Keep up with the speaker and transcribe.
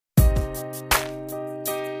Ooh,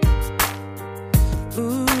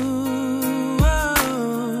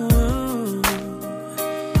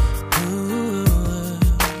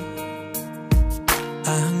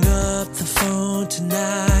 I hung up the phone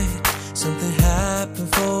tonight. Something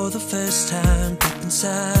happened for the first time deep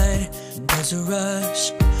inside. Was a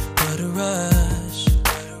rush, what a rush.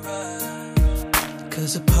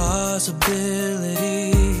 Cause the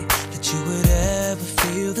possibility that you would ever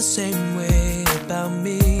feel the same way about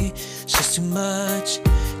me is just too much,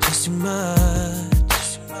 just too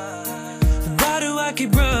much. Why do I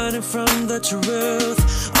keep running from the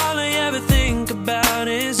truth? All I ever think about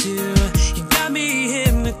is you. You got me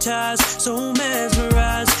hypnotized, so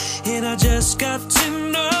mesmerized, and I just got to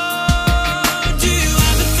know. Do you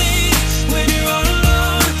ever think when you're all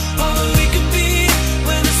alone, all that we could be,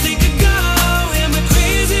 when this thing could go? Am I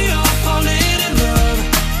crazy or falling in love?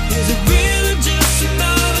 Is it real or just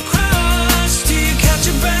another crush? Do you catch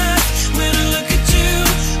your breath when I look at you?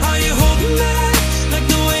 Are you holding back like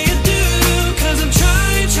the way you do? Cause I'm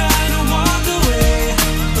trying to walk away,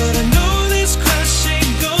 but I know this crush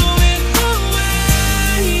ain't going away.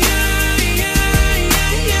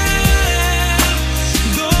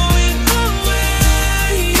 Going away.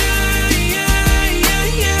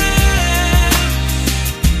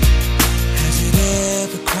 Has it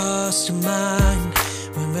ever crossed your mind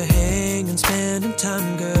when we're hanging, spending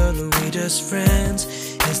time, girl? Are we just friends?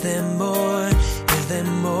 Is there more? Is there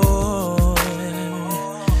more?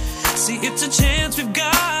 See, it's a chance we've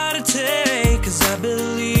gotta take, cause I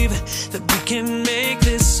believe that we can make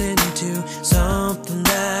this into something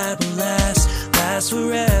that will last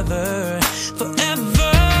forever,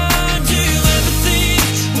 forever. Do you ever think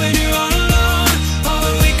when you're all alone, all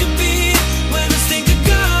that we could be, when this thing could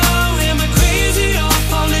go? Am I crazy or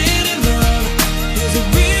falling in love? Is it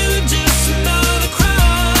real or just another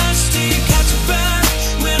crush? Do you catch your breath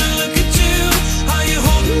when I look at you? Are you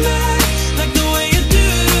holding back like the way you do?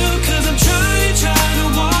 Cause I'm trying to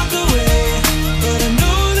walk away, but I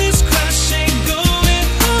know this crush ain't going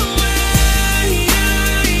away.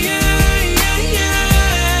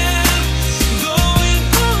 Going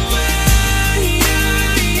away.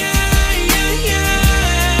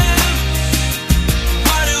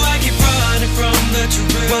 Why do I keep running from the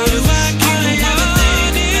truth? Why do I keep running?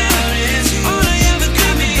 All I ever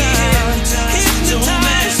think about is hypnotized,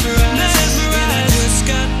 mesmerized. I just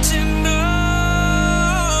got to know.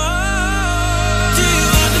 Do you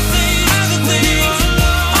ever think when you're all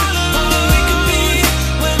alone, all that we could be,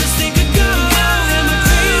 when this thing could go? Am I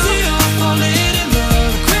crazy or falling in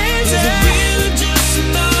love? Is it real or just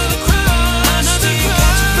another crush? Do you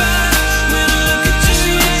catch your breath when I look at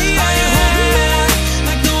you? Are you holding back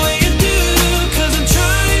like the way you do? Cause I'm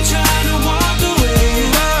trying to walk away,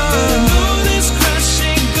 but I know this crush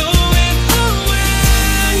ain't going away.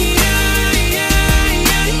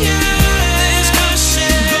 This crush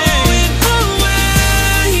ain't going away.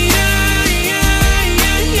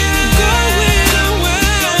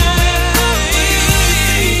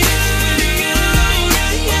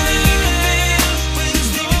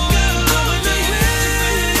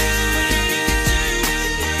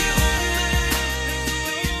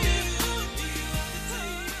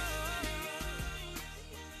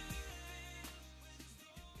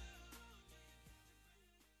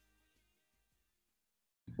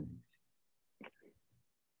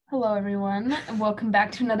 Hello, everyone, and welcome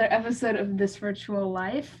back to another episode of This Virtual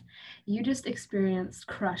Life. You just experienced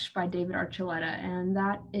Crush by David Archuleta, and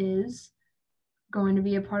that is going to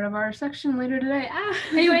be a part of our section later today.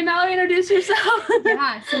 Anyway, Mallory, introduce yourself.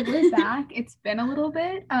 Yeah, so we're back. It's been a little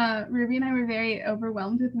bit. Ruby and I were very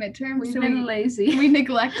overwhelmed with midterms. We've so been lazy. we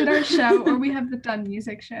neglected our show, or we haven't done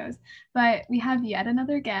music shows. But we have yet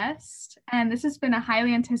another guest, and this has been a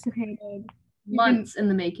highly anticipated Months in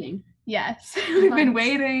the making. Yes, we've been Months.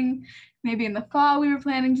 waiting. Maybe in the fall we were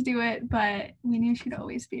planning to do it, but we knew she'd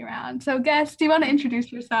always be around. So guest, do you want to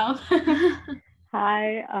introduce yourself?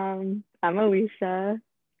 Hi, I'm Alicia.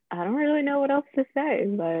 I don't really know what else to say,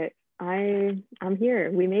 but I'm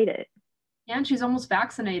here. We made it. Yeah, and she's almost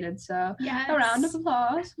vaccinated, so Yes. a round of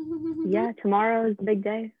applause. Yeah, tomorrow is the big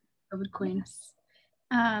day. COVID queen.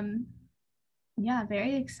 Yeah,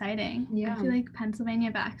 very exciting. Yeah. I feel like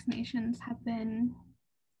Pennsylvania vaccinations have been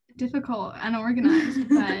difficult and unorganized,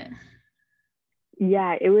 but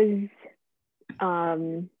Yeah, it was, I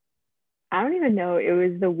don't even know. It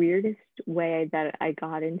was the weirdest way that I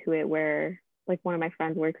got into it, where like one of my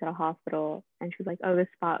friends works at a hospital and she's like, oh, this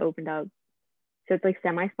spot opened up. So it's like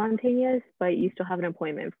semi-spontaneous, but you still have an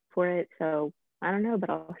appointment for it. So I don't know,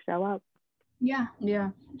 but I'll show up. Yeah.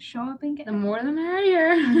 Yeah. Show up and get The it. more the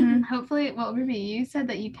merrier. Mhm. Hopefully, well, Ruby, you said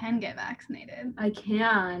that you can get vaccinated. I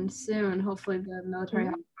can soon. Hopefully the military Mhm.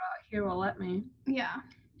 hospital out here will let me. Yeah.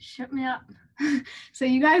 Ship me up. So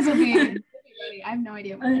you guys will be ready. I have no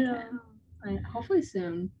idea when I can. Hopefully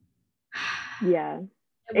soon. Yeah.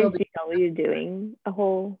 It will Is be. GW doing a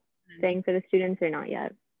whole thing for the students or not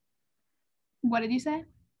yet? What did you say?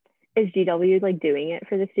 Is GW like doing it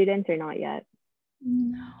for the students or not yet?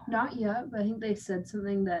 No. Not yet, but I think they said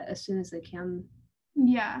something that as soon as they can.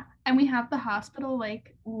 Yeah. And we have the hospital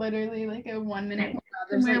like literally like a 1 minute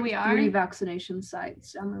There's where like we 3 are. vaccination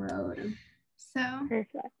sites down the road. And So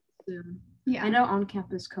Perfect. soon. yeah. I know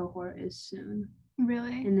on-campus cohort is soon.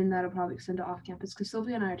 Really. And then that'll probably extend to off-campus because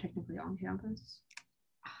Sylvia and I are technically on campus.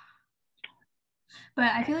 But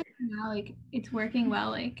I feel like now like it's working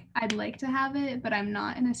well. Like I'd like to have it, but I'm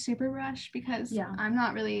not in a super rush because Yeah. I'm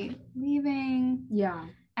not really leaving. Yeah.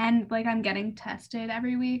 And like I'm getting tested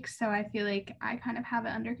every week, so I feel like I kind of have it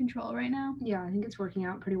under control right now. Yeah, I think it's working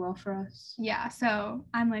out pretty well for us. Yeah, so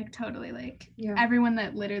I'm like totally like Yeah. everyone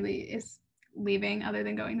that literally is leaving other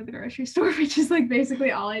than going to the grocery store, which is like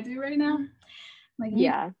basically all I do right now. Like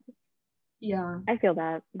Yeah, Yeah. I feel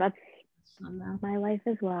that. That's Fun though. my life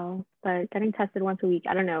as well. But getting tested once a week,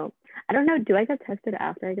 I don't know. Do I get tested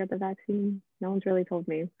after I get the vaccine? No one's really told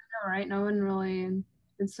me. All right. No one really.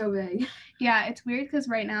 It's so big. yeah, it's weird because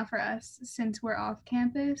right now for us, since we're off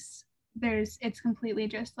campus, it's completely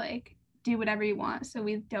just like do whatever you want, so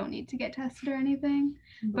we don't need to get tested or anything.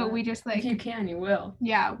 But we just like if you can, you will.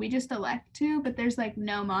 yeah, we just elect to, but there's like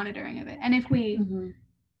no monitoring of it. And if we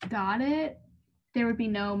got it, there would be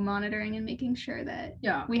no monitoring and making sure that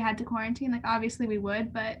Yeah. we had to quarantine. Like obviously we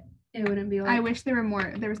would, but It wouldn't be like I wish there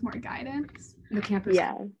was more guidance. the campus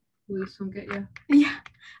Yeah. police will get you. Yeah.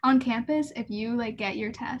 On campus, if you like get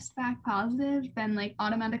your test back positive, then like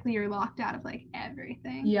automatically you're locked out of like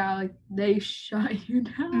everything. Yeah, like they shut you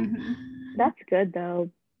down. Mhm. That's good though.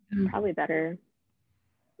 Mm. Probably better.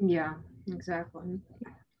 Yeah, exactly.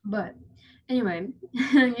 But anyway,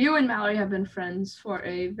 you and Mallory have been friends for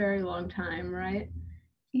a very long time, right?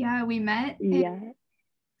 Yeah, we met in Yeah.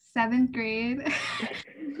 7th grade.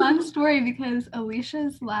 Fun story because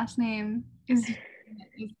Alicia's last name is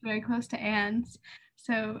very close to Anne's.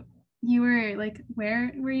 So you were like,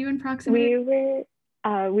 where were you in proximity? We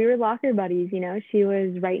were locker buddies, you know. She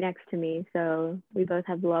was right next to me, so we both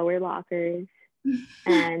have lower lockers.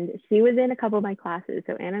 And she was in a couple of my classes,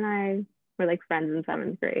 so Anne and I were like friends in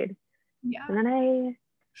 7th grade. Yeah. And then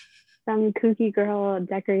some kooky girl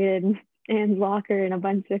decorated Anne's locker in a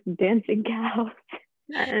bunch of dancing cows.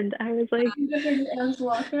 And I was like, Anne's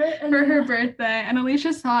locker For her birthday, and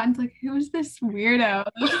Alicia saw it and was like, who's this weirdo?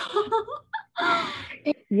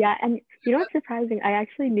 yeah. And you know what's surprising? I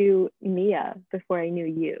actually knew Mia before I knew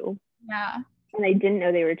you. Yeah. And I didn't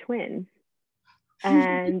know they were twins.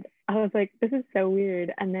 And I was like, this is so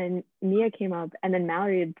weird. And then Mia came up, and then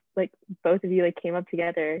Mallory, like both of you like came up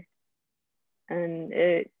together. And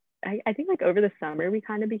I think like over the summer we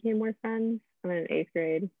kind of became more friends. And then in 8th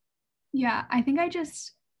grade. Yeah, I think I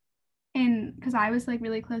just because I was like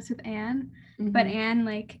really close with Anne, but Anne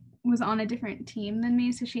like was on a different team than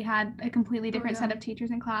me, so she had a completely different set of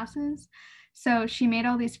teachers and classes. So she made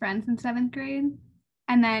all these friends in 7th grade,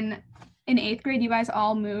 and then in 8th grade you guys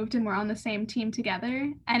all moved and were on the same team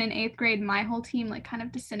together. And in 8th grade my whole team like kind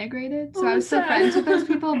of disintegrated. So I was still friends with those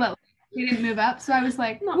people, but we didn't move up. So I was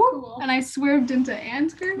like, cool. And I swerved into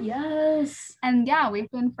Anne's group. Yes. And yeah,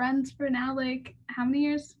 we've been friends for now like how many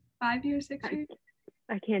years? 5 years, 6 years?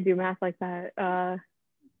 I can't do math like that.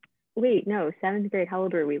 Wait, no, 7th grade. How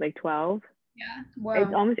old were we? Like 12? Yeah. Wow.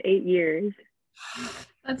 It's almost 8 years.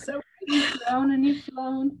 That's so You've grown and you've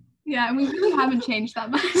flown. yeah, and we really haven't changed that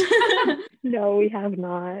much. No, we have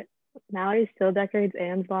not. Mallory still decorates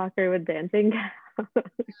Anne's locker with dancing cows.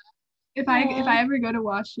 If I ever go to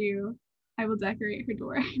wash you, I will decorate her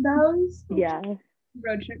door. That was Yeah,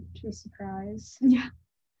 road trip to a surprise. Yeah.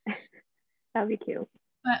 that'd be cute.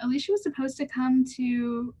 But Alicia was supposed to come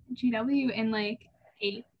to GW in like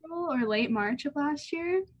April or late March of last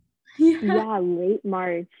year. Yeah, late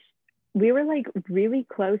March. We were like really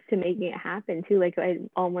close to making it happen too. Like I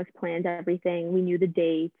almost planned everything. We knew the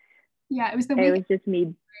dates. Yeah, it was the It week. was just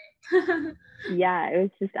me. Yeah, it was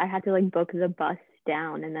just I had to like book the bus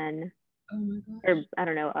down and then, Oh my gosh. or I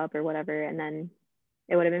don't know, up or whatever, and then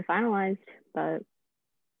it would have been finalized. But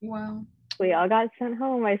Wow. we all got sent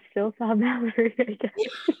home. I still saw Mallory again.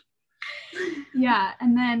 Yeah,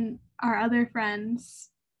 and then our other friends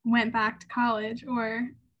went back to college, or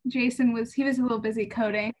Jason was a little busy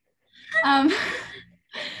coding. Just a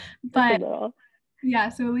But little. yeah,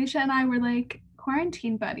 so Alicia and I were like,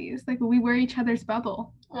 quarantine buddies. Like we were each other's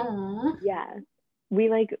bubble. Aww. Yeah. We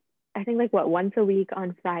like, I think like once a week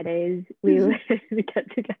on Fridays, we would get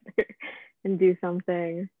together and do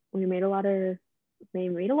something. We made a lot of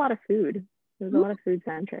food. It was a lot of food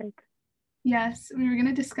centric. Yes, we were going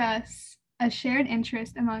to discuss a shared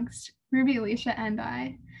interest amongst Ruby, Alicia, and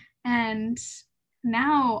I, and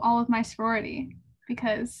now all of my sorority,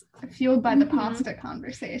 because fueled by the pasta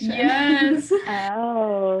conversation. Yes.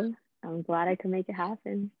 Oh, I'm glad I could make it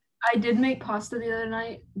happen. I did make pasta the other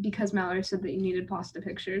night because Mallory said that you needed pasta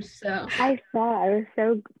pictures. So I saw. I was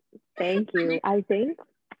so. Thank you. I think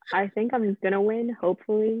I'm gonna win.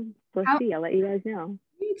 Hopefully, we'll see. I'll let you guys know.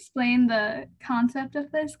 Can you explain the concept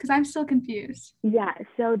of this? Because I'm still confused. Yeah.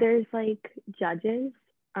 So there's like judges.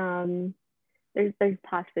 There's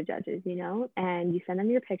pasta judges, you know, and you send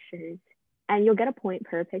them your pictures, and you'll get a point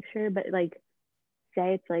per picture. But like,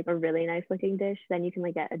 say it's like a really nice looking dish, then you can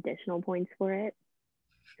like get additional points for it.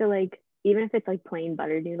 So like, even if it's like plain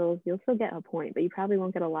buttered noodles, you'll still get a point, but you probably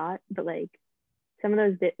won't get a lot. But like, some of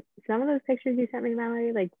those pictures you sent me,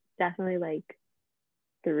 Mallory, like definitely like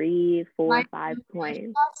 3, 4, 5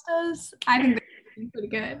 points. Pastas, I think they're pretty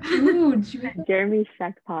good. Ooh, Jeremy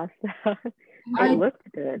Sheck pasta. It looked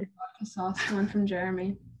good. The sauce one from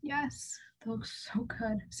Jeremy. Yes. It looks so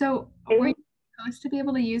good. So were you supposed to be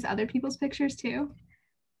able to use other people's pictures too?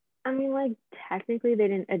 I mean, like technically they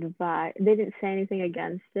didn't say anything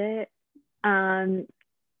against it.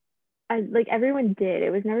 Like everyone did.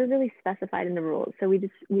 It was never really specified in the rules, so we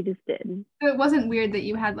just did. So it wasn't weird that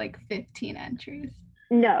you had like 15 entries.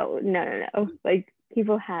 No. Like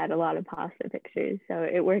people had a lot of pasta pictures, so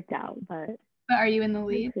it worked out. But are you in the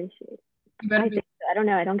lead? I appreciate it. I don't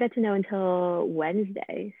know. I don't get to know until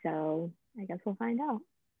Wednesday, so I guess we'll find out.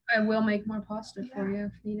 I will make more pasta for you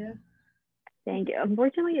if needed. Thank you.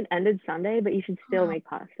 Unfortunately, it ended Sunday, but you should still make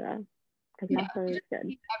pasta because pasta is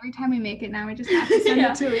good. Every time we make it now, we just have to send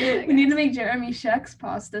it to you. We need to make Jeremy Sheck's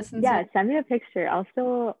pasta. Send me a picture. I'll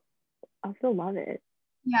still love it.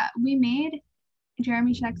 Yeah, we made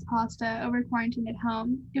Jeremy Sheck's pasta over quarantine at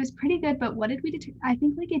home. It was pretty good, but what did we do? I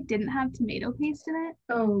think like it didn't have tomato paste in it.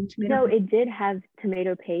 Oh, tomato. No, it did have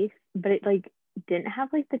tomato paste, but it like didn't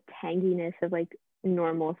have like the tanginess of like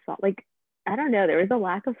normal salt. Like I don't know, there was a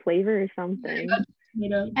lack of flavor or something.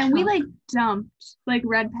 And we like dumped like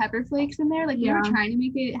red pepper flakes in there. Like we were trying to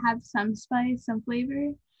make it have some spice, some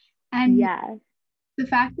flavor. And the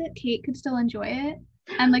fact that Kate could still enjoy it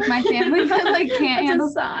and like my family like can't handle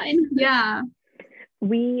sign. Yeah.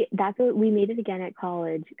 We made it again at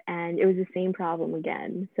college and it was the same problem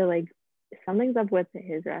again. So like something's up with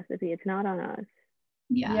his recipe. It's not on us.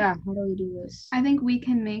 Yeah. How do we do this? I think we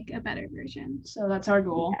can make a better version. So that's our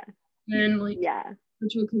goal. And like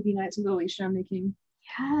virtual cookie nights with Alicia making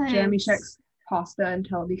Jeremy Sheck's pasta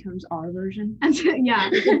until it becomes our version. We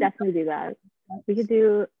could definitely do that. We could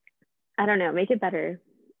do, I don't know, make it better.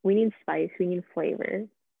 We need spice. We need flavor.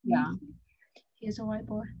 Yeah. He's a white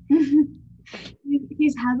boy.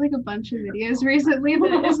 He's had like a bunch of videos recently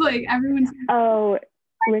that is like everyone's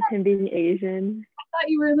with him being Asian. I thought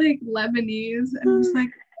you were like Lebanese and I was like,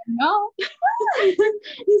 no.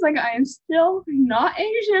 He's like, I am still not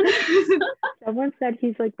Asian. Someone said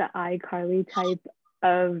he's like the iCarly type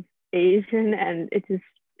of Asian and it's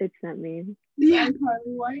not me. iCarly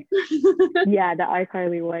White. Yeah, the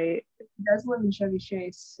iCarly White. He does live in Chevy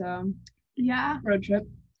Chase, so road trip.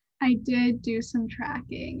 I did do some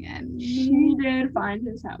tracking and she did find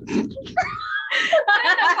his house. I don't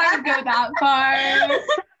know if I would go that far.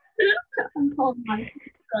 I'm called Mike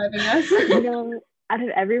driving us. You know, out of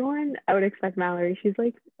everyone, I would expect Mallory. She's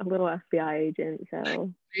like a little FBI agent,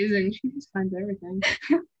 so amazing. She just finds everything.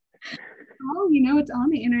 Oh, you know, it's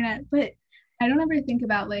on the internet, but I don't ever think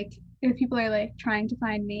about like if people are like trying to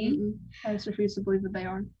find me. I just refuse to believe that they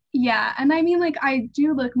are. Yeah, and I mean, like, I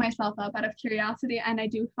do look myself up out of curiosity, and I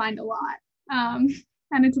do find a lot. And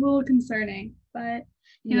it's a little concerning, but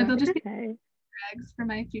you know, they'll just be eggs for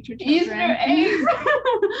my future children. Easter eggs.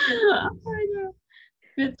 Oh my God.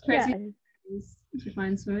 It's crazy. To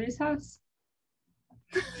find somebody's house.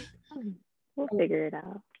 We'll figure it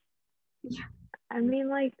out. Yeah. I mean,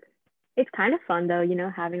 like, it's kind of fun though, you know,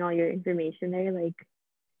 having all your information there. Like,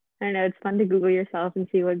 I don't know, it's fun to Google yourself and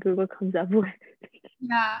see what Google comes up with.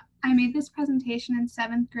 Yeah, I made this presentation in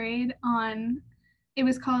 7th grade it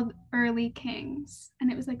was called Early Kings,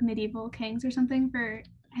 and it was like medieval kings or something for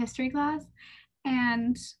history class.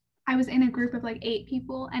 And I was in a group of like 8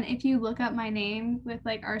 people, and if you look up my name with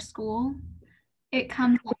like our school, it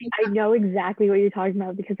comes up. I know exactly what you're talking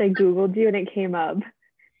about because I Googled you and it came up.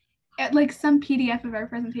 Like some PDF of our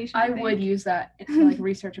presentation. I would use that to like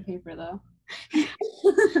research a paper though.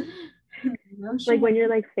 like when you're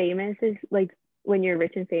like famous, is like when you're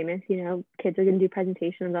rich and famous, you know, kids are gonna do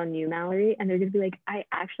presentations on you, Mallory, and they're gonna be like, I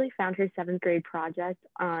actually found her 7th grade project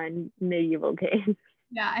on medieval games.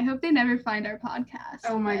 Yeah, I hope they never find our podcast.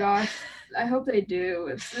 Oh my gosh, I hope they do.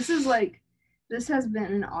 This has been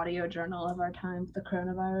an audio journal of our time with the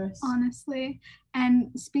coronavirus. Honestly.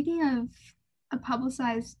 And speaking of a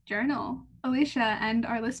publicized journal, Alicia and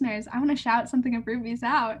our listeners, I want to shout something of Ruby's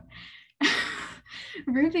out.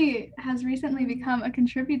 Ruby has recently become a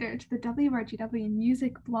contributor to the WRGW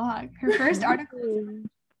music blog. Her first article was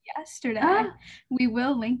yesterday. We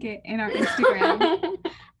will link it in our Instagram.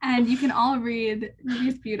 And you can all read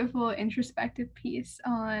Ruby's beautiful introspective piece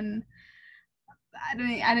on I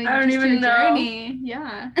don't even know. Journey.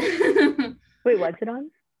 Yeah. Wait, what's it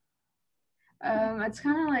on? It's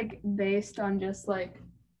kind of like based on just like,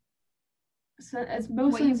 so it's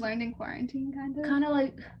mostly what you've learned in quarantine, kind of. Kind of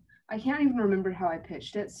like, I can't even remember how I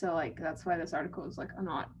pitched it, so like that's why this article is like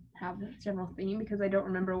not have a general theme, because I don't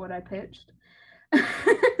remember what I pitched.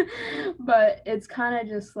 But it's kind of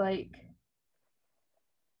just like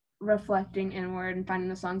reflecting inward and finding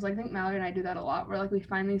the songs. Like, I think Mallory and I do that a lot, where like we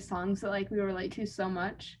find these songs that like we relate to so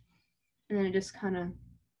much, and then it just kind of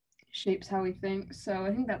shapes how we think. So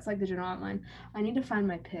I think that's like the general outline. I need to find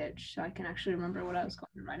my pitch so I can actually remember what I was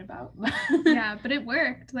going to write about. Yeah, but it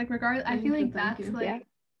worked. Like regardless, I feel like that's like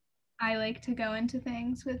I like to go into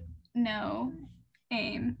things with no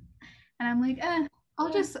aim, and I'm like,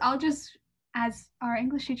 I'll just as our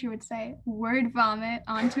English teacher would say, word vomit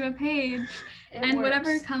onto a page, and works.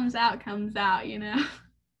 Whatever comes out, you know.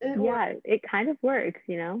 Yeah, it kind of works,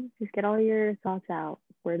 you know. Just get all your thoughts out,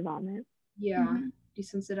 word vomit. Yeah,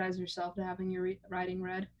 desensitize yourself to having your writing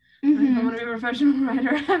read. Like, if I want to be a professional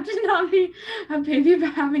writer, I have to not be a baby for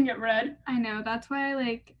having it read. I know, that's why I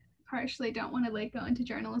like partially don't want to like go into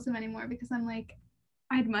journalism anymore, because I'm like,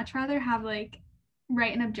 I'd much rather have like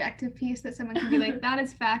write an objective piece that someone can be like, that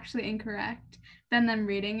is factually incorrect, than them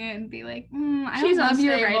reading it and be like, I don't love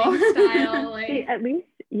your writing style. Like, see, at least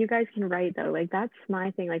you guys can write though. Like that's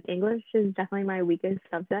my thing. Like English is definitely my weakest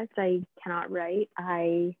subject. I cannot write.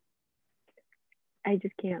 I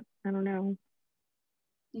just can't. I don't know.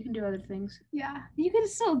 You can do other things. Yeah, you can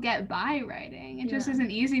still get by writing. It just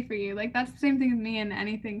isn't easy for you. Like that's the same thing with me and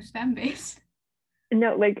anything STEM based.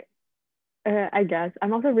 No, like I guess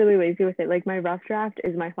I'm also really lazy with it. Like my rough draft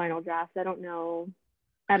is my final draft. I don't know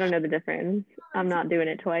the difference. I'm not doing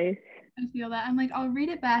it twice. I feel that. I'm like, I'll read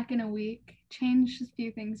it back in a week, change a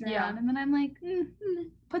few things around, and then I'm like,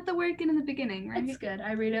 put the work in the beginning, right? It's good.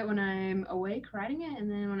 I read it when I'm awake writing it, and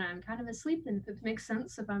then when I'm kind of asleep, and if it makes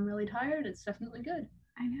sense, if I'm really tired, it's definitely good.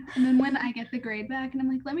 I know. And then when I get the grade back and I'm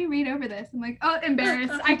like, let me read over this, I'm like, oh,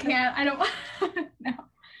 embarrassed. I can't. I don't no.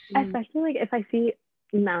 Especially like if I see,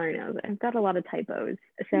 Mallory knows I've got a lot of typos.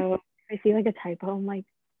 So if I see like a typo, I'm like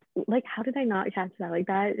how did I not catch that? Like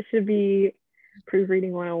that should be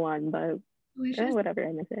proofreading 101, but whatever,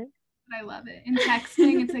 I miss it. I love it. In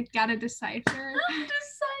texting, it's like gotta decipher.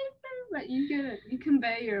 But you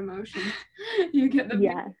convey your emotions. You get the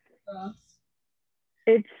across.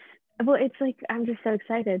 It's like I'm just so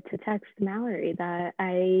excited to text Mallory that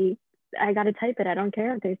I gotta type it. I don't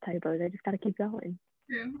care if there's typos. I just gotta keep going.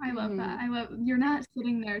 True. I love that. You're not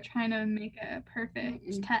sitting there trying to make a perfect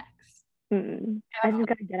text. I just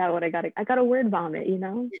gotta get out what I gotta word vomit, you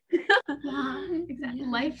know? Yeah, exactly.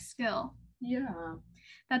 Life skill. Yeah.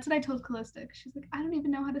 That's what I told Callista. She's like, I don't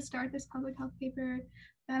even know how to start this public health paper.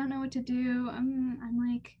 I don't know what to do. I'm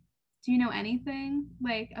like, do you know anything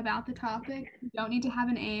like about the topic? You don't need to have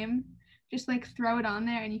an aim. Just like throw it on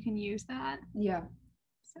there and you can use that. Yeah.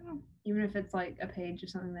 So even if it's like a page or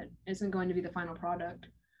something that isn't going to be the final product,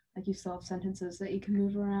 like you still have sentences that you can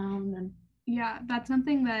move around. And yeah, that's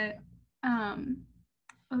something that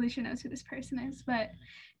Alicia knows who this person is, but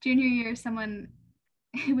junior year, someone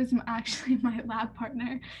who was actually my lab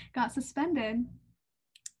partner got suspended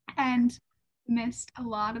and missed a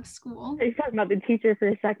lot of school. I was talking about the teacher for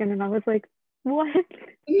a second and I was like, what?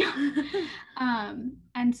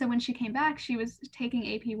 And so when she came back, she was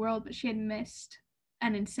taking AP World, but she had missed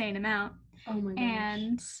an insane amount. Oh my gosh.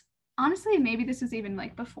 And honestly, maybe this was even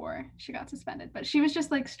like before she got suspended, but she was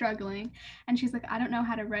just like struggling, and she's like, I don't know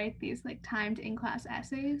how to write these like timed in-class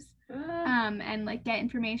essays and like get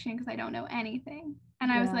information because I don't know anything.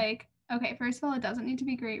 And I was like, okay, first of all, it doesn't need to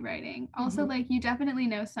be great writing. Also, like, you definitely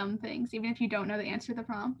know some things, even if you don't know the answer to the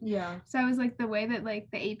prompt. Yeah. So I was like, the way that like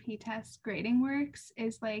the AP test grading works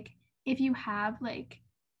is like, if you have like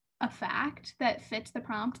a fact that fits the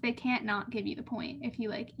prompt, they can't not give you the point if you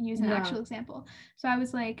like use an actual example. So I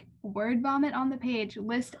was like, word vomit on the page,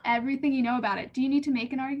 list everything you know about it. Do you need to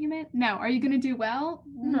make an argument? No. Are you going to do well?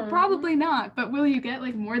 No. Probably not, but will you get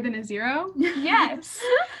like more than a 0? Yes.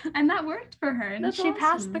 And that worked for her, and she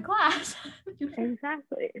passed the class.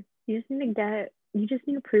 Exactly. You just need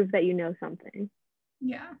to prove that you know something.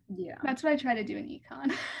 Yeah. That's what I try to do in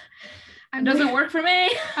econ. It doesn't work for me.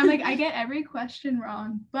 I'm like, I get every question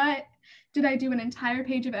wrong, but did I do an entire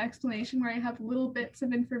page of explanation where I have little bits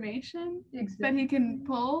of information that he can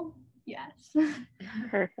pull? Yes.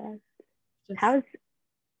 Perfect. How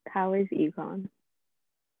is econ?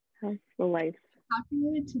 How's the life?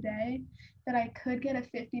 Calculated today that I could get a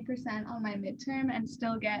 50% on my midterm and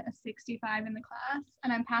still get a 65 in the class,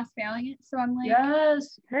 and I'm past failing it. So I'm like,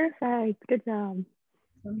 yes, perfect. Good job.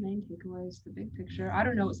 The main takeaways, the big picture. I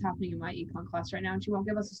don't know what's happening in my econ class right now, and she won't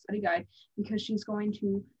give us a study guide because she's going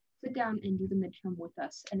to sit down and do the midterm with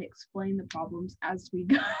us and explain the problems as we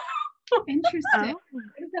go. Interesting. Oh,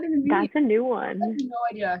 that's a new one. I have no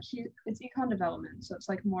idea. It's econ development, so it's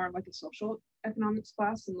like more of like a social economics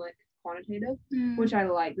class and like quantitative, which I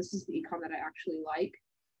like. This is the econ that I actually like,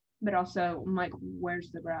 but also I'm like,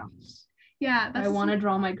 where's the graphs? Yeah, I want to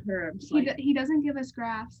draw my curves. He doesn't give us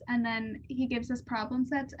graphs, and then he gives us problem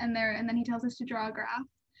sets, and then he tells us to draw a graph.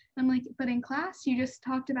 I'm like, but in class you just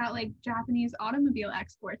talked about like Japanese automobile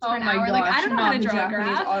exports for an hour. Gosh, like I don't know how to draw a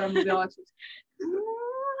graph. Automobile exports.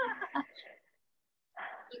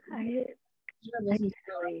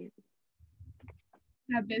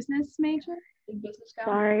 A business major? Business guy?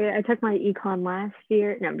 Sorry, I took my econ last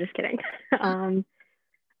year. No, I'm just kidding.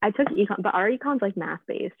 I took econ, but our econ's like math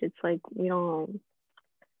based. It's like we don't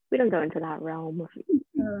go into that realm.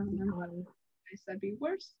 That'd be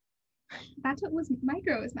worse. That's what was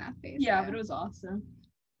micro was math based. Yeah, but it was awesome.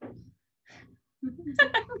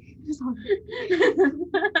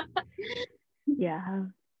 Yeah.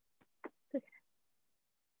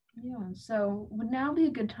 Yeah, so would now be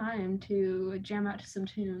a good time to jam out to some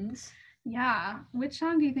tunes. Yeah. Which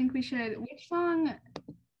song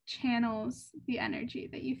channels the energy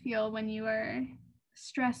that you feel when you are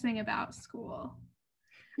stressing about school?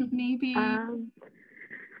 Maybe.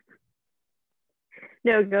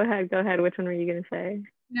 No, go ahead. Which one were you going to say?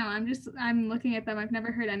 No, I'm looking at them. I've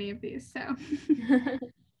never heard any of these, so.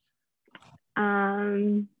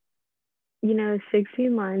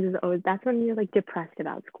 16 Lines is always, that's when you're like depressed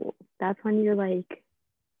about school. That's when you're like,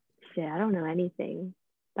 shit, I don't know anything.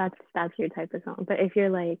 That's your type of song. But if you're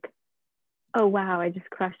like, oh wow, I just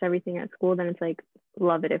crushed everything at school, then it's like,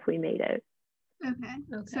 love it if we made it. Okay.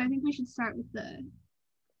 So I think we should start with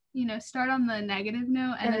start on the negative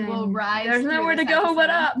note, and then we'll rise. There's nowhere to go but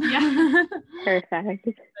up. Yeah. Perfect.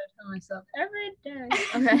 I tell myself every day.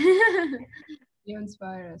 Okay. You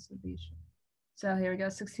inspired us with these. So here we go,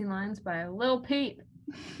 16 Lines by Lil Peep.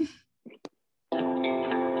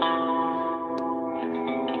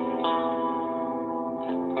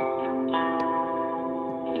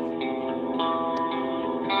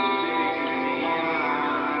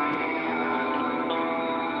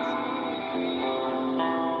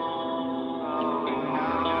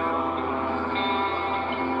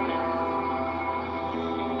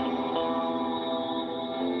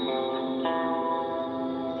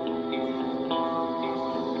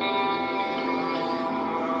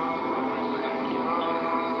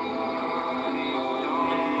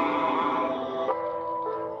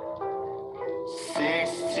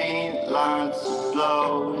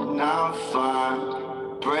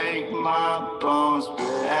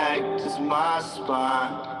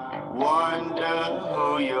 Wonder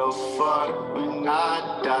who you'll fuck when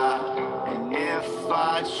I die. And if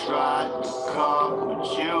I tried to call, would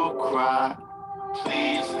you cry?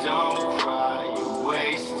 Please don't cry, you're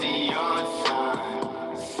wasting your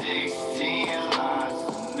time. 16 lines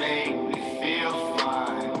to make me feel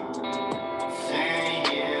fine.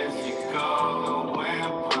 10 years ago, I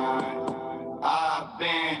went blind. I've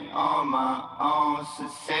been on my own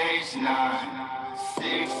since age 9.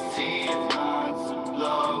 16 lines to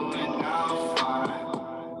blow and I'm fine.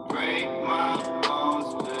 Break my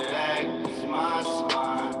bones, but act is my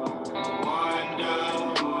spine. Wonder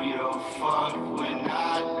who you'll fuck when I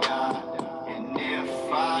die. And if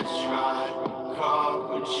I tried, call,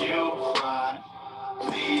 would you cry?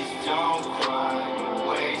 Please don't cry, you're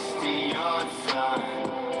wasting your time.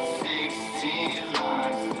 16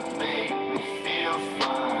 lines to make me feel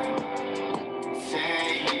fine.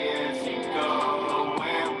 10 years ago, I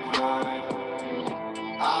went blind.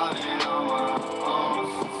 I've been on my own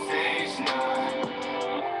since age 9.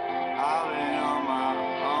 I've been on my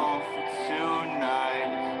own for 2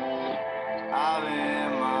 nights. I've been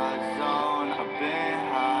in my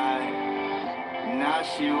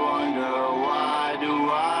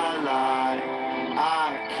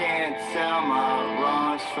tell my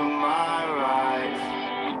wrongs from my rights.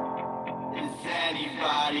 Is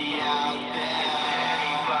anybody out there?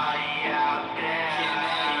 Anybody out there? Can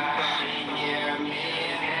anybody hear me?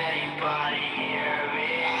 Can anybody hear me?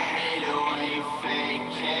 I hate the way you fake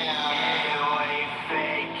care. I hate the way you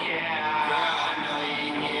fake care. Girl, I know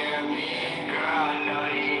you hear me. Girl, I know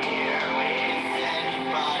you hear me. Is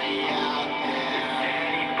anybody out there? Is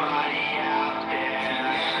anybody out there?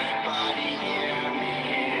 Can anybody hear me?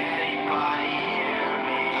 Can anybody hear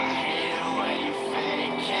me? I hate the way you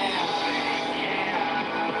fake care.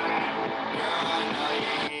 Girl, I know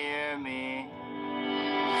you hear me.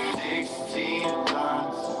 16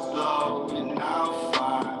 lines slow and I'm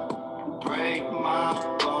fine. Break my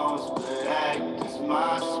bones, but act as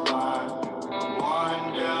my spine.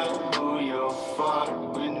 Wonder who you'll fuck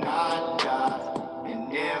when I die. And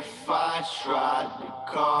if I tried to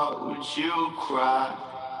call, would you cry?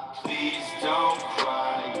 Please don't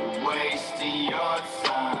cry, you're wasting your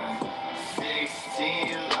time.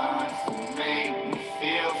 16 lines to make me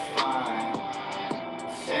feel fine.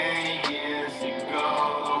 10 years ago,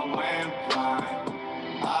 I went blind.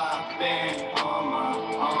 I've been on my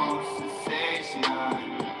own since age 9.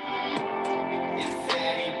 Is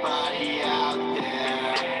anybody out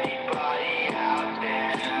there? Anybody out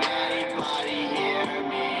there? Can anybody hear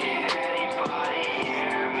me? Can anybody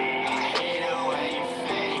hear me? I hate the way you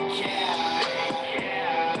fake care.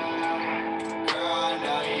 Girl, I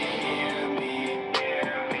know you hear me.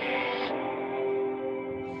 Hear me.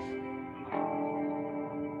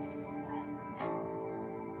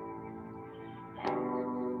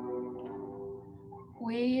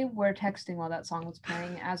 We were texting while that song was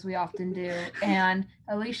playing, as we often do, and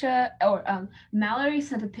Mallory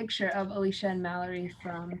sent a picture of Alicia and Mallory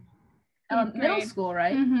from middle grade. school,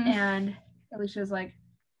 right? Mhm. And Alicia's like,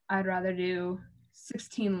 I'd rather do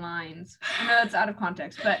 16 lines. I know that's out of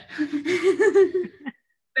context, but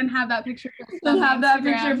Then have that picture posted we'll on have that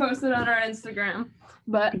Instagram. picture posted on our Instagram.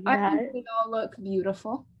 But I Yeah. think they all look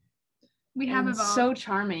beautiful. We have and evolved. so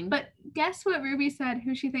charming. But guess what Ruby said,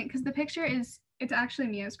 who she thinks, because the picture it's actually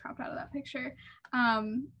Mia's cropped out of that picture.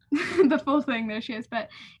 The full thing, there she is, but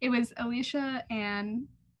it was Alicia and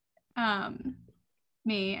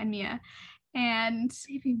me and Mia. And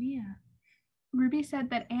Saving Mia. Ruby said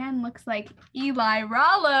that Anne looks like Eli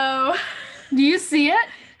Rollo. Do you see it?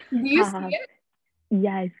 Do you see it?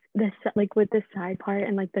 Yes, like with the side part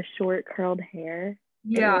and like the short curled hair.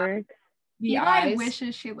 It works. The Eli eyes.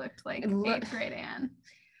 wishes she looked like 8th grade Anne.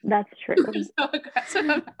 That's true. We're so aggressive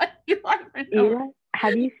about Eli right now. Eli,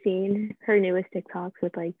 have you seen her newest TikToks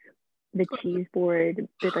with like the cheese board,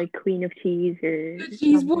 the like queen of cheese or The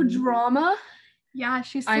cheese board something? drama. Yeah,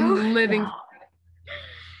 she's so I'm living.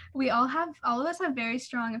 all of us have very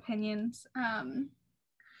strong opinions.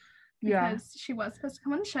 Because she was supposed to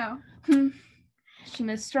come on the show. She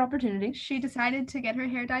missed her opportunity. She decided to get her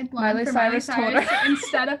hair dyed blonde Miley for Cyrus Miley told Cyrus her.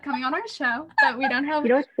 instead of coming on our show. But we don't have. You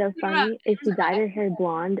know what's so funny is she dyed her hair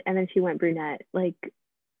blonde and then she went brunette like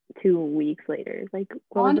 2 weeks later. Like,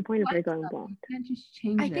 what was the point of her going blonde? You can't just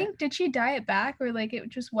change I it. think, did she dye it back or like it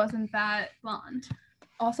just wasn't that blonde?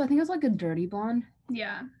 Also, I think it was like a dirty blonde.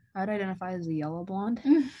 Yeah. I'd identify as a yellow blonde.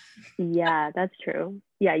 Yeah, that's true.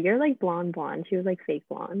 Yeah, you're like blonde. She was like fake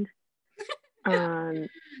blonde.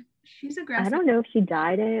 She's I aggressive. don't know if she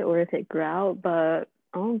dyed it or if it grew out, but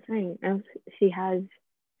all I'm saying is she has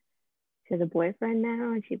a boyfriend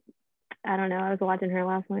now, and I don't know. I was watching her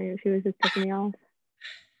last night, and she was just pissing me off.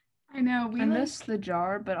 I know. I miss the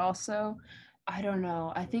jar, but also, I don't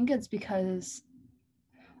know. I think it's because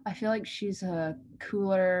I feel like she's a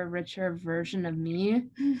cooler, richer version of me,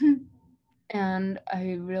 and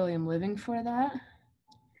I really am living for that.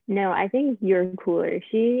 No, I think you're cooler.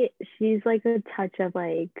 She's like a touch of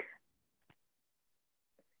like,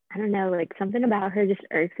 I don't know, like something about her just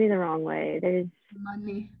irks me the wrong way. There's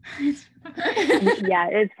money. Yeah,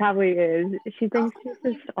 it probably is. She thinks she's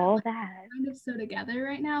just all that. Kind of so together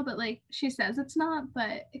right now, but like she says it's not,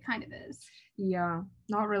 but it kind of is. Yeah,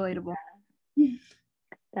 not relatable.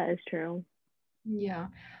 That is true. Yeah,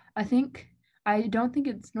 I don't think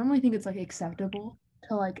it's like acceptable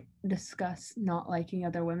to like discuss not liking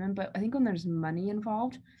other women, but I think when there's money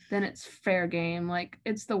involved, then it's fair game. Like,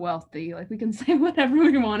 it's the wealthy. Like, we can say whatever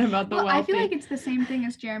we want about the wealthy. I feel like it's the same thing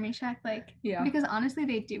as Jeremy Scheck, like, Yeah. because honestly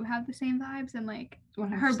they do have the same vibes, and like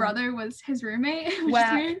 100%. her brother was his roommate, which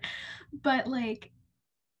Whack. is weird, but like,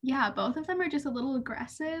 yeah, both of them are just a little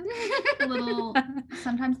aggressive,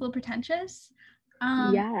 sometimes a little pretentious.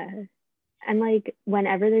 Yeah. And like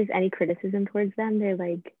whenever there's any criticism towards them, they're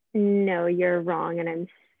like, no, you're wrong and I'm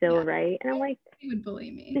still right. And I'm like, They would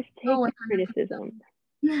bully me. just take the criticism.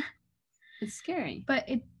 It's scary. But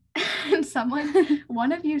And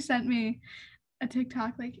one of you sent me a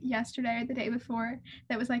TikTok like yesterday or the day before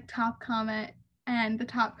that was like top comment, and the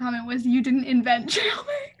top comment was, "You didn't invent trail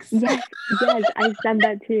mix." Yes, I said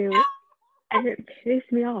that too. And it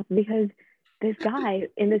pissed me off because this guy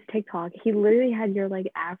in this TikTok, he literally had your like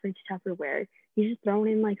average Tupperware. He's just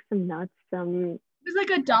throwing in like some nuts, some. It was like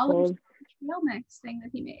 $1 trail mix thing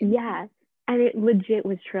that he made. Yeah, and it legit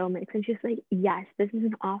was trail mix, and she's like, "Yes, this is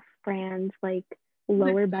an off-brand, like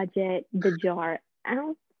lower budget, the jar." And I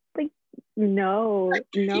was like, "No."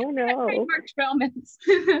 Trail mix.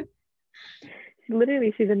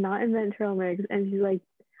 Literally, she did not invent trail mix, and she's like,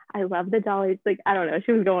 "I love the dollars." Like, I don't know,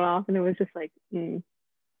 she was going off, and it was just like,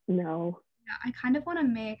 no. Yeah, I kind of want to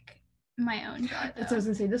make my own jar. That's what I was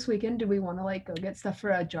gonna say. This weekend, do we want to like go get stuff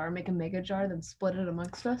for a jar, make a mega jar, then split it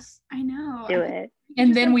amongst us? I know. Do it.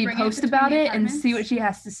 And then we post about it and see what she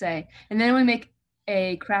has to say. And then we make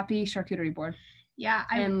a crappy charcuterie board. Yeah.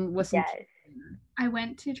 And listen. Yes. I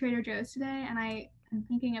went to Trader Joe's today, and I'm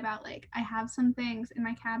thinking about like, I have some things in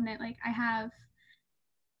my cabinet. Like I have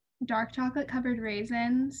dark chocolate covered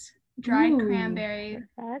raisins, dried cranberries,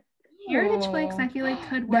 Heritage Flakes. I feel like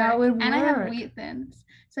could work. That would work. And I have Wheat Thins.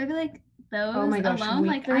 So I feel like those alone,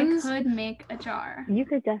 like Thins? I could make a jar. You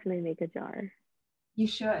could definitely make a jar. You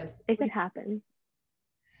should. It could happen.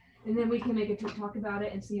 And then we can make a TikTok about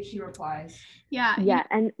it and see if she replies. Yeah. Yeah,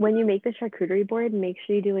 and when you make the charcuterie board, make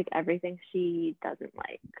sure you do like everything she doesn't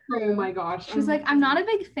like. Oh my gosh. She's like, I'm not a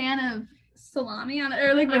big fan of salami on it,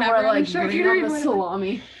 or like whenever like charcuterie board.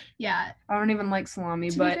 Salami. Yeah. I don't even like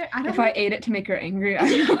salami, but if I ate it to make her angry, I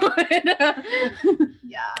would.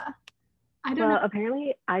 Yeah. I don't know.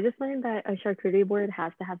 Apparently, I just learned that a charcuterie board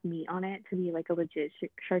has to have meat on it to be like a legit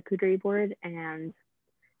charcuterie board, and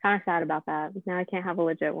kind of sad about that. Now I can't have a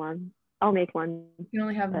legit one. I'll make one. You can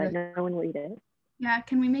only have but no one will eat it. Yeah,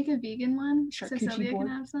 can we make a vegan one so Sylvia board?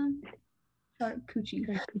 can have some?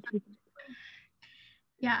 Charcuterie.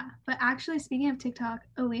 Yeah, but actually, speaking of TikTok,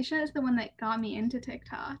 Alicia is the one that got me into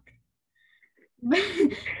TikTok. My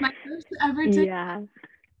first ever TikTok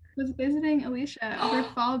was visiting Alicia over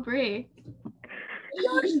fall break.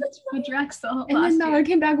 With Drexel. And then Mallory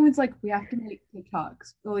came back and was like, we have to make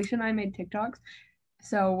TikToks. Alicia and I made TikToks.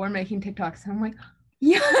 So we're making TikToks. And I'm like,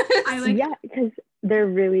 yes. Yeah, because they're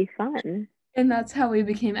really fun. And that's how we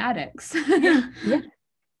became addicts.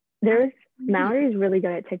 Yeah. Mallory's really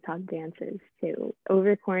good at TikTok dances too.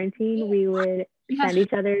 Over quarantine, we would send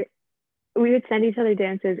each other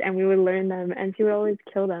dances, and we would learn them, and she would always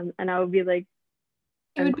kill them, and I would be like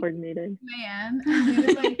uncoordinated. And we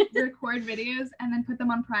would like record videos and then put them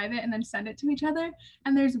on private and then send it to each other.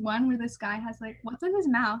 And there's one where this guy has like, what's in his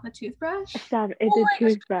mouth? A toothbrush? Stop! It's a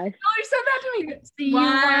toothbrush. Oh, you said that to me. See you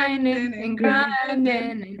whining and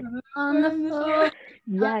grinding on the floor.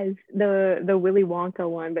 Yes, the Willy Wonka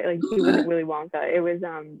one, but like he wasn't Willy Wonka. It was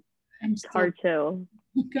Tarchill.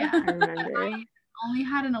 Yeah, I remember. I only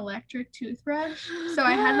had an electric toothbrush, so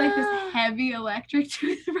I had like this heavy electric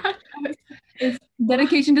toothbrush. It's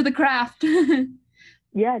dedication to the craft.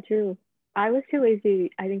 Yeah, true. I was too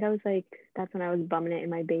lazy. I think I was like, that's when I was bumming it in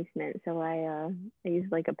my basement. So I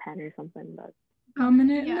used like a pen or something. But bumming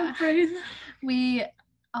it in the phrase. We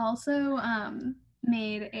also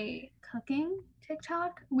made a cooking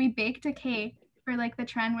TikTok. We baked a cake for like the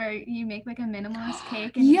trend where you make like a minimalist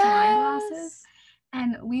cake and use wine glasses.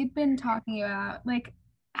 And we've been talking about like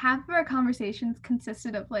half of our conversations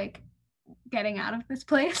consisted of like getting out of this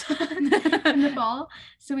place in the fall.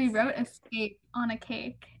 So we wrote escape on a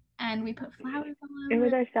cake and we put flowers on it. It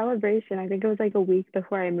was our celebration. I think it was like a week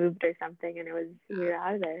before I moved or something, and we were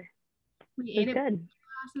out of there. We ate it. Good.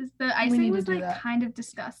 The icing was like kind of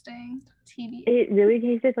disgusting. TB. It really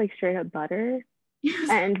tasted like straight up butter.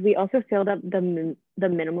 And we also filled up the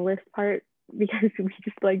minimalist part because we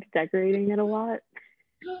just liked decorating it a lot.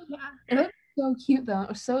 Yeah. It looked so cute though. It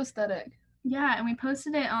was so aesthetic. Yeah, and we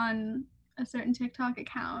posted it on a certain TikTok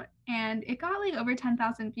account and it got like over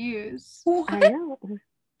 10,000 views. What? I know.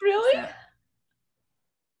 Really?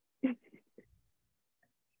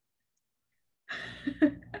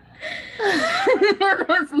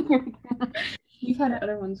 You've had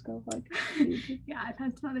other ones go like. Yeah, I've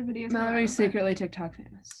had some other videos. Mallory's secretly TikTok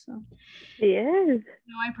famous, so. She is.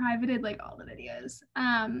 No, I privated like all the videos.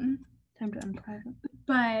 Time to unprivate.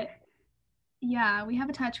 But yeah, we have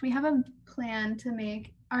a plan to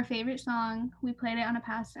make our favorite song. We played it on a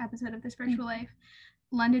past episode of This Virtual Life,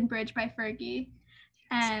 London Bridge by Fergie.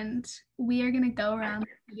 And we are gonna go around the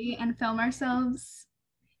city and film ourselves.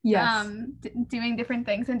 Yes. Doing different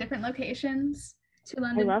things in different locations to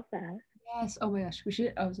London. I love that. Yes. Oh my gosh, we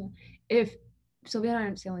should. If Sylvia and I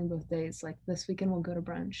aren't sailing both days, like this weekend we'll go to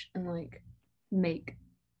brunch and like make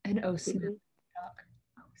An O-Snap TikTok.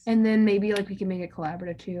 And then maybe like we can make it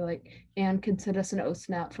collaborative too. Like Anne could send us an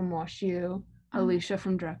O-Snap from WashU, Alicia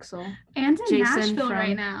from Drexel. Anne's in Jason Nashville from-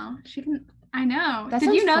 right now. She can. I know. That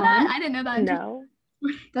Did you sounds know fun. that? I didn't know that. No.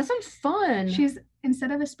 That sounds fun. She's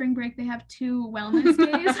instead of a spring break, they have 2 wellness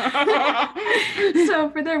days. So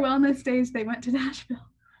for their wellness days, they went to Nashville.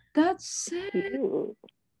 That's sick. Cute.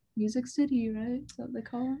 Music City, right? Is that what they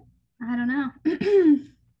call it? I don't know.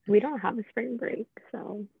 We don't have a spring break,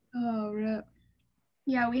 so Oh, rip.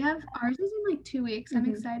 Yeah, we have ours is in like 2 weeks. I'm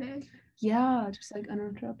Mhm. excited. Yeah, just like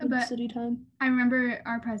uninterrupted But- city time. I remember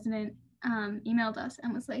our president emailed us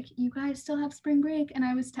and was like, "You guys still have spring break?" And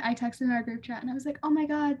I texted our group chat and I was like, "Oh my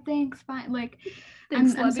god, thanks, fine." Like,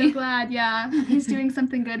 Thanks, I'm so Levy. glad. Yeah, he's doing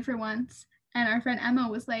something good for once. And our friend Emma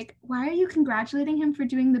was like, "Why are you congratulating him for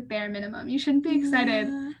doing the bare minimum? You shouldn't be excited."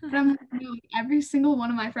 But I'm like, no, like, every single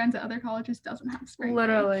one of my friends at other colleges doesn't have spring break.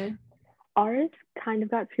 Literally. ours kind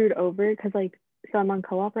of got screwed over because so I'm on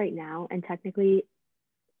co-op right now, and technically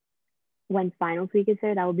when finals week is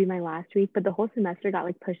there, that will be my last week, but the whole semester got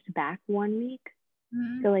pushed back 1 week.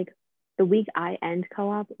 Mhm. So the week I end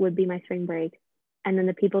co-op would be my spring break, and then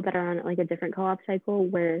the people that are on a different co-op cycle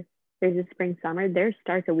where there's a spring summer, theirs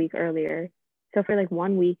starts a week earlier. So for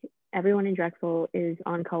 1 week, everyone in Drexel is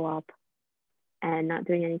on co-op and not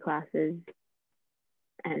doing any classes,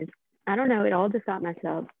 and I don't know, it all just got messed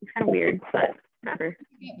up. It's kind of weird, but whatever.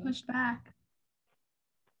 Get pushed back.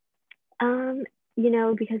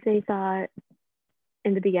 Because they thought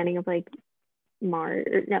in the beginning of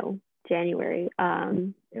January,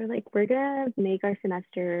 they're like, we're gonna make our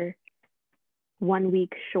semester 1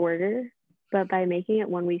 week shorter, but by making it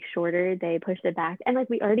 1 week shorter, they pushed it back. And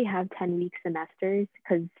we already have 10-week semesters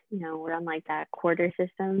because we're on that quarter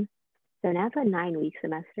system. So now it's a 9-week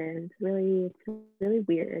semester, and it's really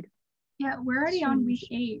weird. Yeah, we're already on week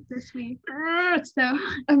 8 this week. So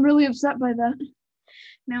I'm really upset by that.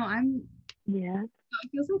 no, Yeah. it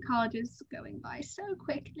feels like college is going by so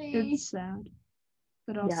quickly. It's sad.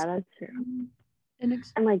 But also Yeah, that's true.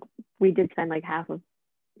 and We did spend half of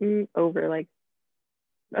over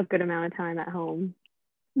a good amount of time at home.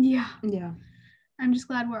 Yeah. yeah. I'm just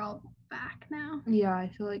glad we're all back now. Yeah, I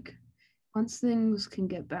feel like once things can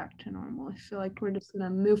get back to normal, I feel like we're just gonna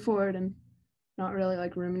move forward and not really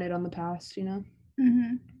ruminate on the past,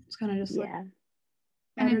 Mm-hmm. It's kind of just Yeah.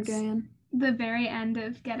 And better it's again. the very end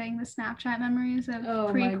of getting the Snapchat memories of Oh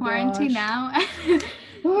my pre-quarantine gosh. now.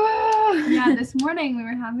 Yeah, this morning we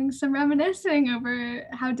were having some reminiscing over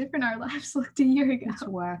how different our lives looked a year ago. It's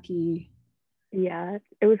wacky. Yeah.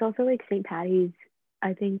 It was also St. Patty's,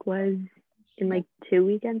 I think, was in 2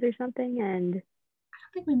 weekends or something, and I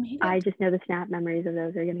don't think we made it. I just know the snap memories of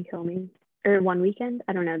those are gonna kill me. Or 1 weekend,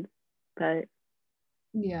 I don't know, but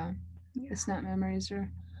Yeah. The snap memories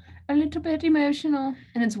are a little bit emotional,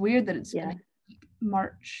 and it's weird that it's yeah. been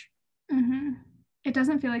March. Mm-hmm. It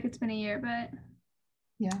doesn't feel like it's been a year, but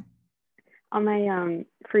Yeah. On my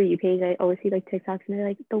For You page, I always see TikToks, and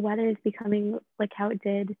they're the weather is becoming how it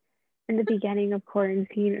did in the beginning of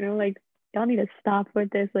quarantine, and I'm y'all need to stop with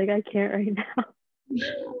this. I can't right now.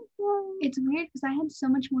 it's weird because I had so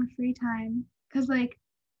much more free time because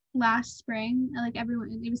last spring,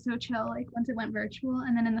 everyone, it was so chill once it went virtual,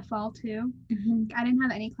 and then in the fall too, I didn't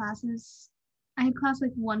have any classes. I had class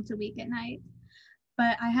once a week at night,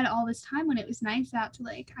 but I had all this time when it was nice out to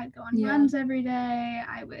I'd go on runs every day.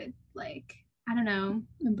 I would I don't know,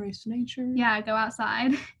 Embrace nature. yeah, go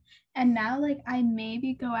outside. And now I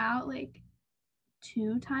maybe go out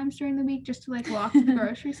 2 times during the week just to walk to the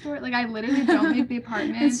grocery store. I literally don't leave the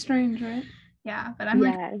apartment. It's strange, right? Yeah, but I'm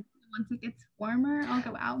Yeah. once it gets warmer, I'll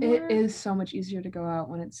go out more. It is so much easier to go out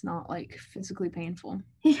when it's not physically painful.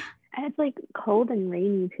 Yeah. And it's cold and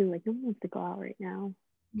rainy too. No one wants to go out right now.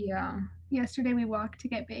 Yeah. Yesterday we walked to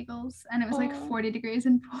get bagels and it was Oh. 40 degrees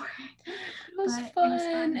and boring. It was But it fun. was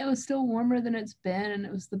fun. It was still warmer than it's been, and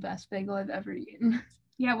it was the best bagel I've ever eaten.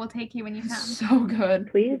 Yeah, we'll take you when you come. So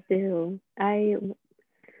good. Please do. I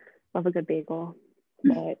love a good bagel.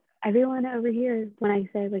 But everyone over here, when I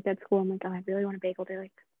say at school, I'm oh, I really want a bagel. They're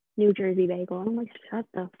New Jersey bagel. And I'm shut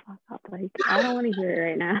the fuck up. I don't want to hear it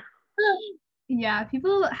right now. Yeah,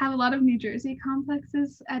 people have a lot of New Jersey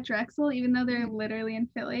complexes at Drexel, even though they're literally in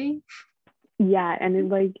Philly. Yeah, and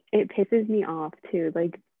it pisses me off too.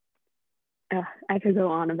 I could go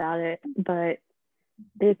on about it, but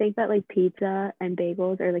they think that pizza and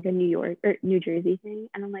bagels are a New York or New Jersey thing,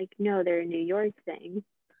 and I'm no, they're a New York thing.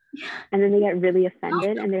 And then they get really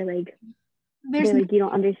offended, and they're There's you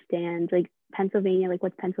don't understand Pennsylvania,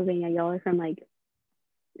 what's Pennsylvania? Y'all are from I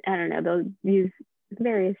don't know, they'll use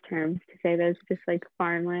various terms to say that it's just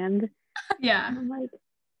farmland. yeah. And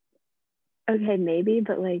I'm okay, maybe,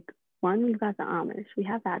 but like, one, we've got the Amish. We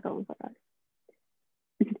have that going for us.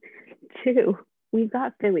 Two, we've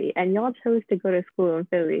got Philly, and y'all chose to go to school in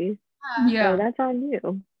Philly. Yeah. So that's on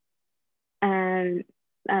you. And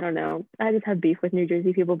I don't know. I just have beef with New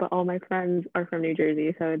Jersey people, but all my friends are from New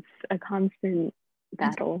Jersey, so it's a constant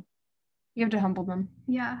battle. You have to humble them.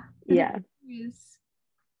 Yeah. Yeah.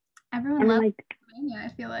 Everyone And loves like, Pennsylvania, I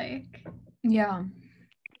feel like. Yeah.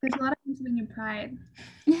 There's a lot of Pennsylvania pride.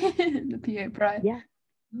 The PA pride. yeah,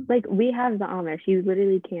 like we have the Amish. You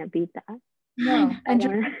literally can't beat that. No. And Or-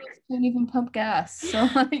 Japanese can't even pump gas. So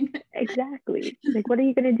like Exactly. Like, what are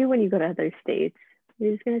you gonna do when you go to other states?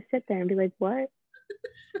 You're just gonna sit there and be like, what?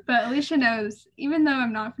 But Alicia knows, even though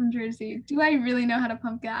I'm not from Jersey, do I really know how to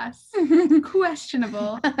pump gas?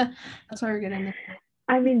 Questionable. that's why we're getting there.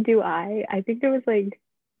 I mean, do I? I think there was like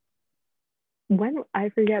when I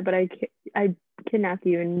forget, but I kidnapped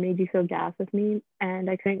you and made you fill gas with me, and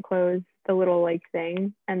I couldn't close the little like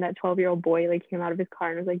thing, and that 12-year-old boy like came out of his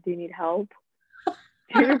car and was like, "Do you need help?" Do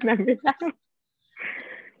you remember that?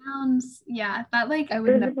 Sounds, yeah, that like I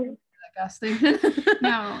would never go to that gas station.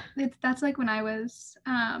 no, that's like when I was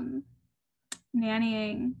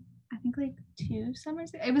nannying, I think like 2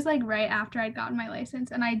 summers ago. It was like right after I'd gotten my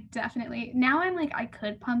license, and I definitely, now I'm like, I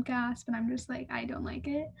could pump gas, but I'm just like, I don't like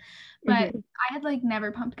it. But I had like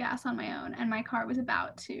never pumped gas on my own, and my car was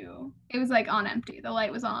about to, it was like on empty, the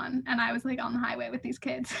light was on, and I was like on the highway with these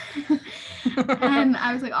kids. And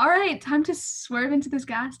I was like, all right, time to swerve into this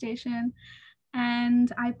gas station.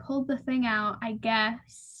 And I pulled the thing out, I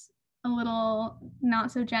guess, a little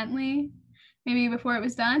not so gently, maybe before it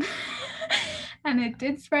was done. And it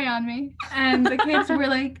did spray on me. And the kids were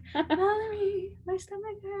like, Mallory, my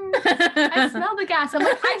stomach hurts. I smell the gas. I'm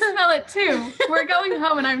like, I smell it too. We're going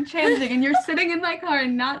home and I'm changing, and you're sitting in my car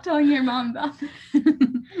and not telling your mom about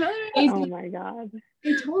it. Oh my god.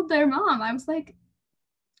 They told their mom. I was like,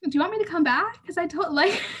 do you want me to come back? Because I told,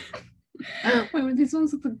 like... Wait, were these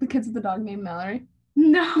ones with the kids with the dog named Mallory?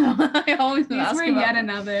 No. I always These ask were about yet them.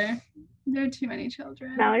 another. There are too many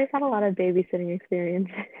children. Mallory's had a lot of babysitting experience.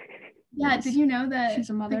 Yeah, did you know that She's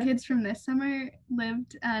a mother. the kids from this summer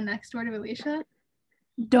lived next door to Alicia?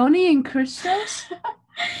 Donnie and Christos?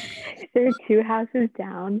 There were 2 houses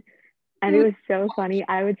down, and it was so funny.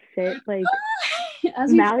 I would sit like,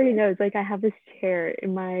 As you Mallory knows, like I have this chair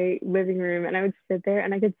in my living room, and I would sit there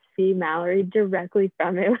and I could see Mallory directly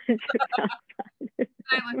from it when she was outside. I looked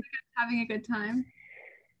like I was having a good time.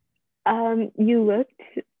 You looked,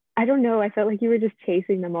 I don't know, I felt like you were just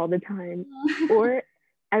chasing them all the time. Or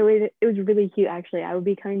it was really cute actually. I would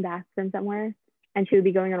be coming back from somewhere and she would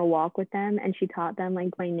be going on a walk with them, and she taught them like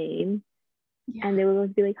my name. Yeah. And they would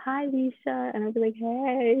always be like, "Hi, Leisha," and I'd be like,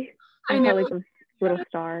 "Hey." I And know. like a little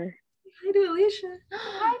star. Hi to Alicia.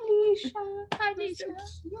 Hi, Alicia. Hi, Alicia.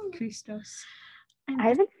 Christos. I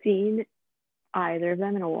haven't seen either of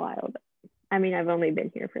them in a while. I mean, I've only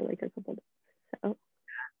been here for like a couple days. So.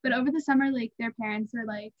 But over the summer, like their parents are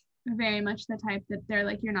like very much the type that they're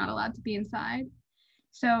like, you're not allowed to be inside.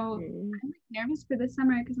 So I'm like nervous for this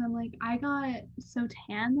summer because I'm like, I got so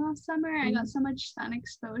tan last summer. I got so much sun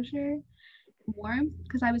exposure, warmth,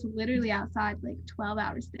 because I was literally outside like 12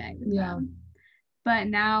 hours a day with them. But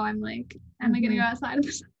now I'm like, am I gonna go outside in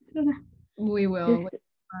the sun? I don't know. We will. Just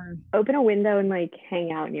open a window and like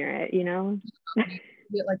hang out near it, you know?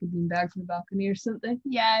 Get like a beanbag from the balcony or something.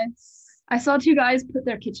 Yes. I saw 2 guys put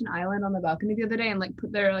their kitchen island on the balcony the other day and like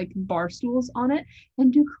put their like bar stools on it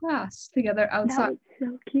and do class together outside.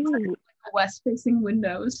 That was so cute. Like a west facing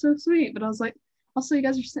window. It was so sweet. But I was like, also you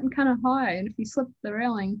guys are sitting kind of high, and if you slip the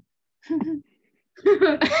railing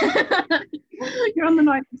you're on the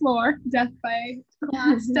 9th floor. Death by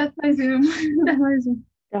class. Death by Zoom. Death by Zoom.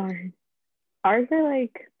 Darn. Ours are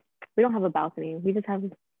like, we don't have a balcony. We just have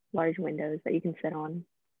large windows that you can sit on.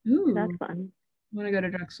 Ooh. That's fun. I want to go to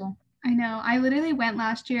Drexel. I know. I literally went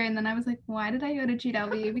last year, and then I was like, why did I go to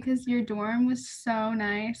GW? Because your dorm was so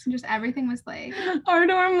nice, and just everything was like, Our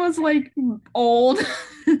dorm was like old.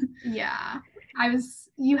 yeah.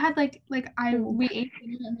 You had we ate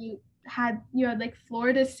dinner, and you had like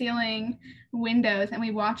floor to ceiling windows, and we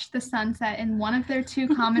watched the sunset in one of their 2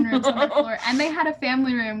 common rooms on the floor, and they had a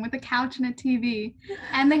family room with a couch and a TV,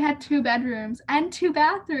 and they had 2 bedrooms and 2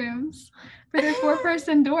 bathrooms for their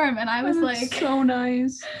 4-person dorm. And I was like, so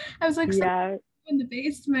nice. I was like, Yeah. in the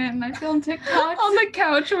basement, and I filmed TikToks On the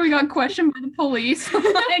couch where we got questioned by the police.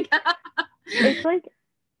 It's like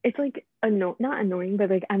not annoying, but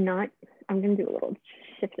like I'm gonna do a little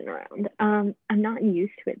shifting around. I'm not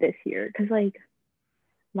used to it this year because like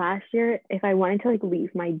last year, if I wanted to like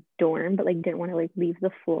leave my dorm but like didn't want to like leave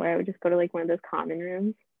the floor, I would just go to like one of those common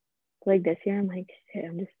rooms. Like this year, I'm like, shit,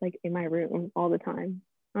 I'm just like in my room all the time.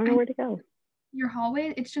 I don't know where to go. Your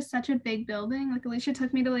hallway, it's just such a big building. Like Alicia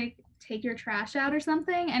took me to like take your trash out or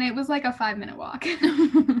something, and it was like a 5-minute walk.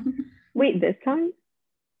 Wait, this time?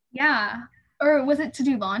 Yeah. Or was it to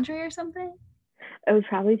do laundry or something? It was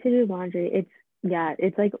probably to do laundry.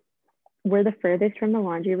 It's like we're the furthest from the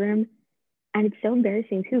laundry room. And it's so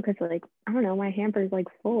embarrassing too, because like, I don't know, my hamper's like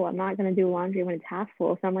full. I'm not gonna do laundry when it's half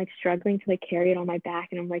full. So I'm like struggling to like carry it on my back,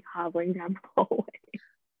 and I'm like hobbling down the hallway.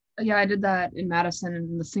 Yeah, I did that in Madison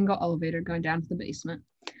in the single elevator going down to the basement.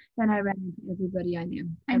 Then I ran into everybody I knew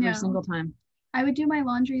every single time. I would do my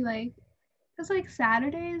laundry like, because like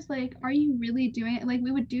Saturdays, like, are you really doing it? Like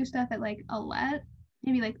we would do stuff at like 11,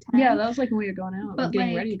 maybe like 10. Yeah, that was like when we were going out. But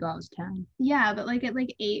getting ready to go, I was 10. Yeah, but like at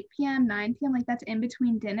like 8 p.m., 9 p.m., like that's in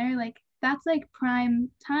between dinner. Like that's like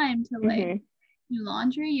prime time to like do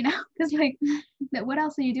laundry, you know? Because like, what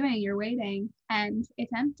else are you doing? You're waiting and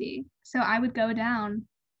it's empty. So I would go down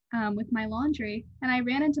with my laundry, and I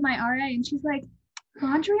ran into my RA, and she's like,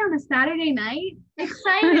 laundry on a Saturday night?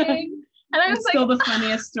 Exciting. And I was still the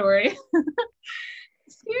funniest story.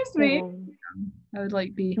 Excuse me. I would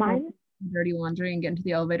like be dirty laundry and get into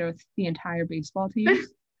the elevator with the entire baseball team.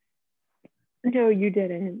 No, you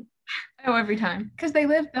didn't. Oh, every time. Because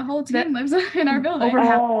the whole team lives in our building. Over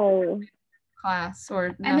half class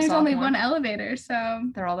or and there's only one elevator, so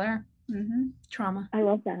they're all there. Trauma. I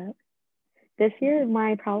love that. This year,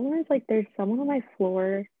 my problem is like there's someone on my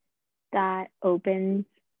floor that opens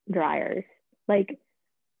dryers. Like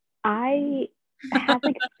I have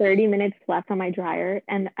like 30 minutes left on my dryer,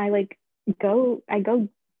 and I go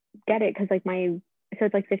get it because like so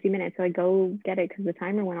it's like 50 minutes, so I go get it because the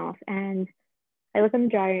timer went off, and I look on the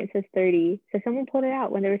dryer and it says 30. So someone pulled it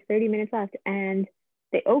out when there was 30 minutes left, and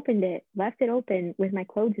they opened it, left it open with my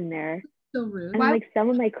clothes in there. So rude. And like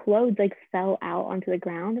some of my clothes like fell out onto the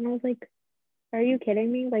ground, and I was like, are you kidding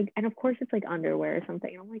me? Like, and of course it's like underwear or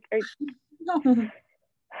something. I'm like, it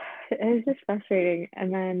was just frustrating.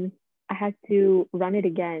 And then I had to run it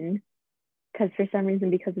again because for some reason,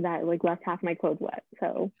 because of that, it like left half my clothes wet.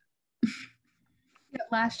 So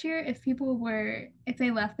last year, if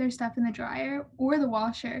they left their stuff in the dryer or the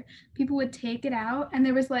washer, people would take it out, and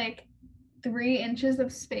there was like 3 inches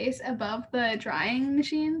of space above the drying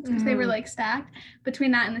machines because they were like stacked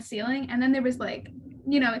between that and the ceiling, and then there was like,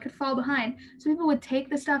 you know, it could fall behind, so people would take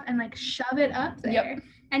the stuff and like shove it up there,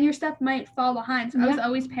 and your stuff might fall behind. So I was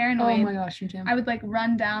always paranoid. Oh my gosh, you too. I would like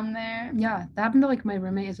run down there. Yeah, that happened to like my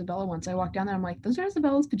roommate Isabella once. I walked down there, I'm like, those are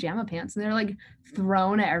Isabella's pajama pants, and they're like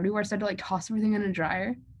thrown everywhere. So I had to like toss everything in a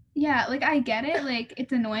dryer. Yeah, like I get it, like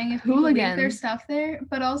it's annoying if people leave their stuff there,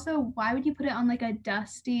 but also why would you put it on like a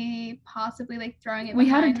dusty, possibly like throwing it? We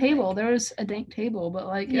had a table. Like, there was a dank table, but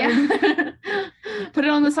like put it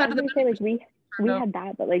on the side of the bed. Like we had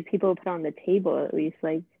that, but like people put on the table at least,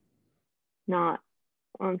 like not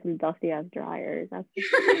on some dusty ass dryers. That's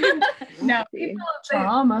no, people,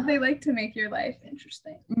 trauma. They like to make your life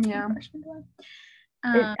interesting. Yeah.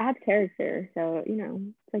 It adds character, so you know,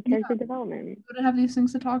 it's like character development. We would have these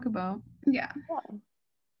things to talk about. Yeah.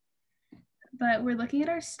 But we're looking at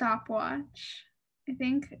our stopwatch. I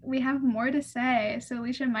think we have more to say, so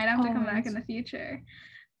Alicia might have to come back in the future.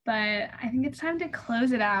 But I think it's time to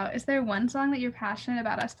close it out. Is there one song that you're passionate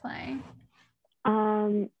about us playing?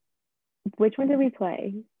 Which one did we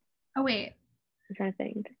play? Oh wait, I'm trying to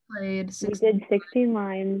think. We did 16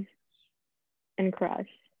 Lines and Crush.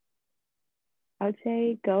 I would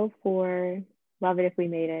say go for Love It If We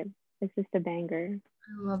Made It. It's just a banger.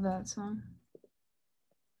 I love that song.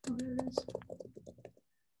 Oh, there it is.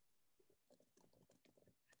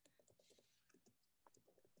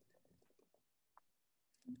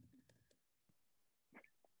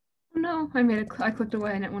 Oh no, I clicked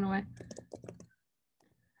away and it went away.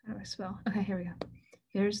 How do I spell? Okay, here we go.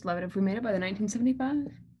 Here's Love It If We Made It by the 1975.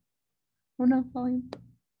 Oh no, volume.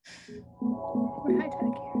 We're high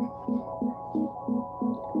tech here.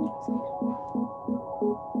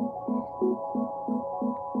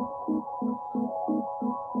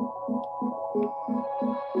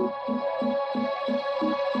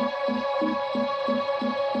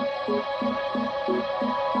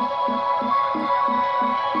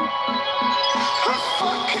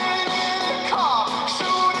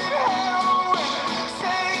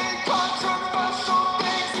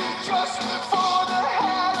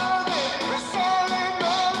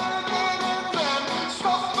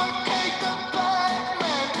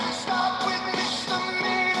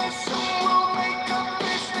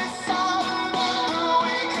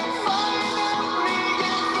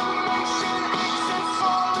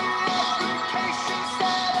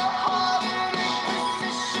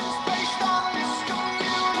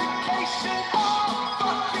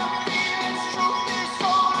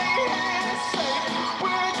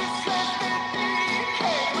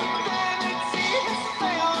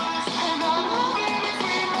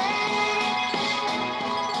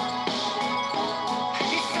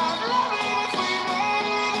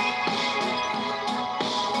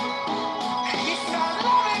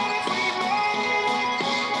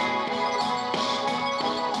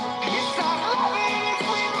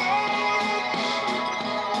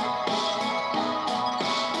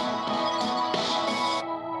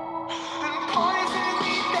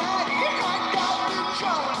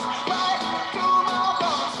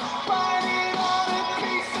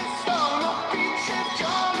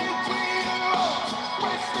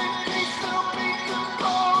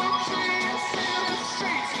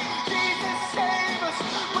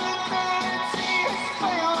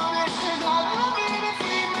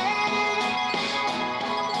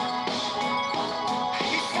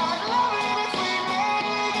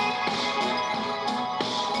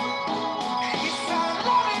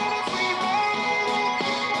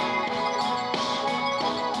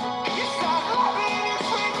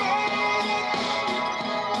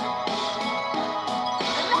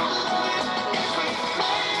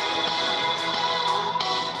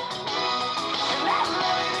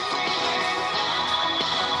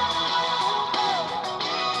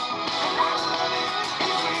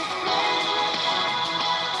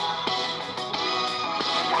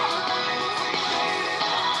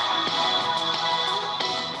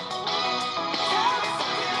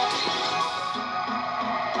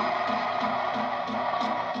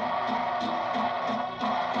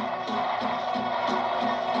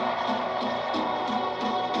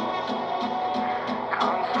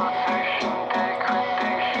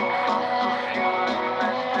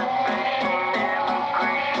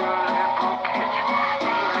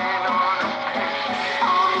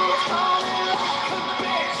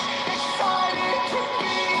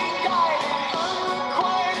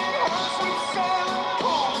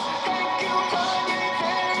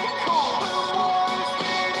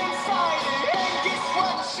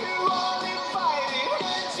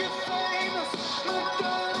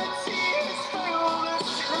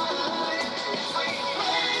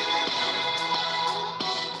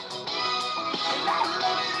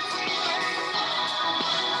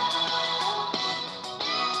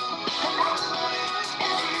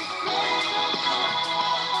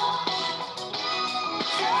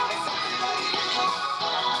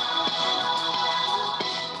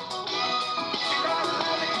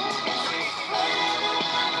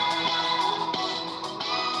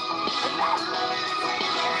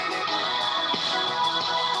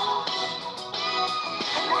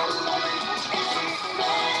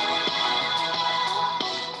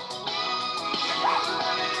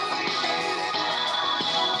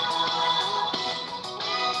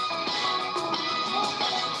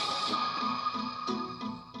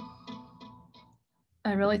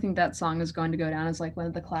 I really think that song is going to go down as like one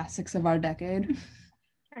of the classics of our decade.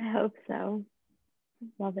 I hope so.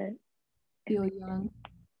 Love it. Feel Young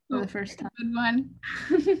for the first time. Good one.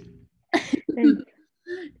 Thanks.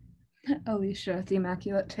 Alicia, The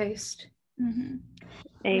Immaculate Taste. Mm-hmm.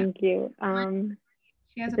 Thank you.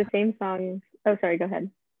 She has It's the same songs. Oh, sorry, go ahead.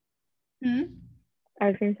 I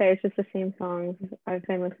was going to say it's just the same songs I've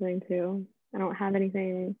been listening to. I don't have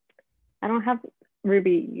anything. I don't have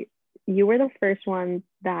Ruby. You were the first one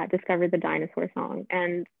that discovered the dinosaur song,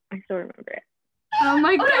 and I still remember it. Oh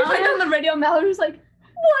my When I played it on god. the radio, Mallory was like,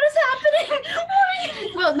 "What is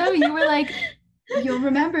happening?" Well, no, you were like, you'll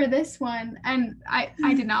remember this one, and I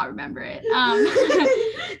did not remember it.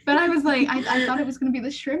 But I was like, I thought it was gonna be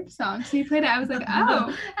the shrimp song, so you played it. I was like,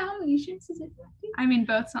 oh, How many shrimps is it? I mean,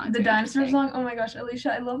 both songs. The are dinosaur interesting. song. Oh my gosh,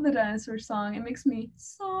 Alicia, I love the dinosaur song. It makes me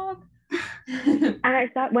sob. And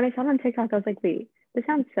when I saw it on TikTok, I was like, wait, this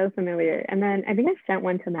sounds so familiar. And then I think I sent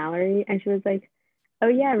one to Mallory, and she was like, oh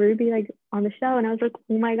yeah, Ruby, like on the show. And I was like,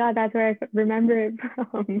 oh my god, that's where I remember it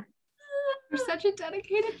from. You're such a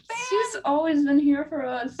dedicated fan. She's always been here for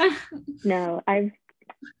us. No, I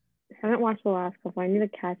haven't watched the last couple. I need to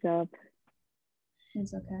catch up.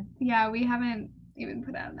 It's okay. Yeah, we haven't even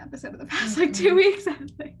put out an episode of the past like 2 weeks, I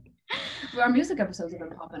think. Our music episodes have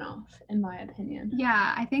been popping off, in my opinion.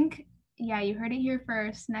 Yeah, I think, yeah, you heard it here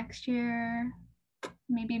first. Next year,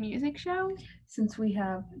 maybe a music show. Since we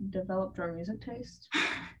have developed our music taste.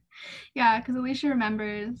 Yeah, because Alicia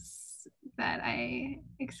remembers that I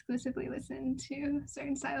exclusively listened to a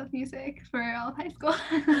certain style of music for all of high school.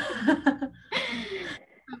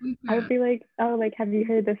 I would be like, oh, like, have you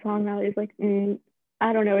heard the song? Mallory's like,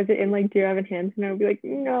 I don't know. Is it in like Dear Evan Hansen? And I would be like,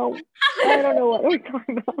 no, I don't know what we're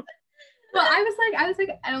talking about. Well, I was like,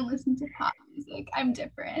 I don't listen to pop music. I'm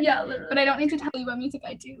different. Yeah, literally. But I don't need to tell you what music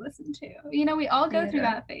I do listen to. You know, we all go through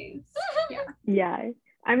that phase. Yeah. Yeah.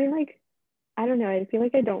 I mean, like, I don't know. I feel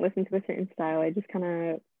like I don't listen to a certain style. I just kind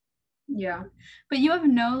of. Yeah. But you have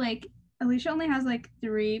no, like, Alicia only has like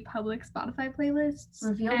 3 public Spotify playlists.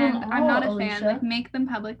 Reveal and them all, I'm not a Alicia. fan. Like, make them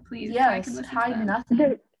public, please. So I can Yes, listen to hide them.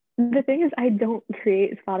 nothing. The thing is, I don't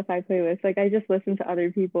create Spotify playlists. Like, I just listen to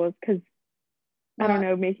other people's because, I don't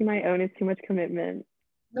know, making my own is too much commitment.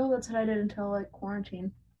 No, that's what I did until like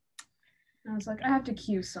quarantine. I was like, I have to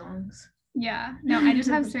cue songs. Yeah, no, I just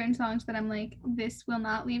have certain songs that I'm like, this will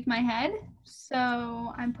not leave my head.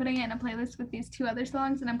 So I'm putting it in a playlist with these 2 other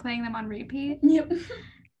songs and I'm playing them on repeat. Yep.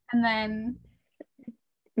 And then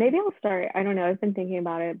Maybe I'll start. I don't know. I've been thinking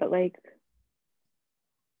about it, but like,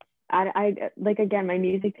 I like, again, my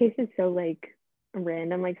music taste is so like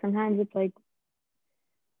random. Like sometimes it's like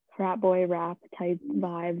frat boy rap type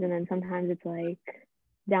vibes, and then sometimes it's like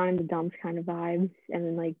down in the dumps kind of vibes, and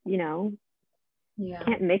then like, you know, Yeah.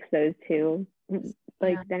 can't mix those two.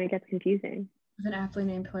 Like Yeah. then it gets confusing. With an aptly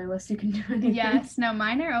named playlist, you can do anything. yes, no,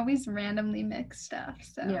 mine are always randomly mixed stuff.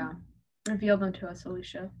 So Yeah. Reveal them to us,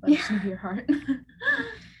 Alicia. Let us know your heart.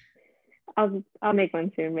 I'll make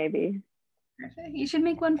one soon, maybe. Perfect. You should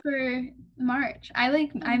make one for March. I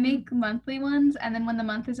make monthly ones, and then when the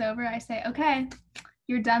month is over, I say, okay,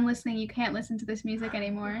 you're done listening. You can't listen to this music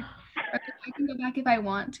anymore. Or I can go back if I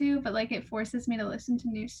want to, but like it forces me to listen to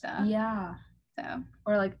new stuff. Yeah. So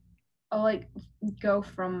Or like, I'll like go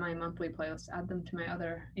from my monthly playlist, add them to my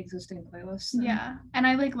other existing playlists. and- yeah, and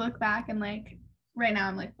I like look back and like right now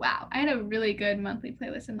I'm like, wow, I had a really good monthly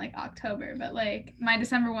playlist in like October, but like my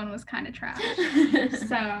December one was kind of trash.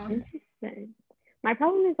 So Interesting. My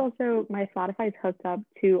problem is also my Spotify is hooked up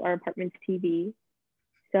to our apartment's TV.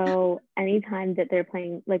 So anytime that they're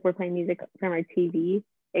playing, like we're playing music from our TV,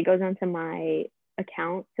 it goes onto my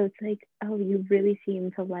account. So it's like, oh, you really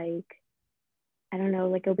seem to like, I don't know,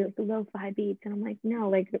 like it'll be like the lo-fi beats. And I'm like, no,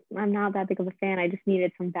 like I'm not that big of a fan. I just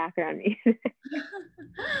needed some background music.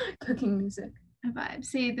 Cooking music. a vibe.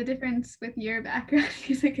 See, the difference with your background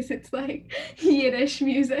music is it's like Yiddish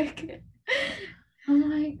music. I'm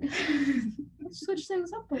like, switch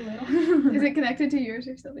things up a little. Is it connected to yours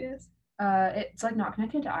or Sylvia's? It's like not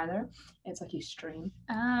connected to either. It's like you stream.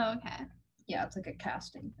 Oh, okay. Yeah, it's like a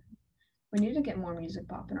casting thing. We need to get more music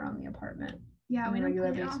popping around the apartment. Yeah, On we a don't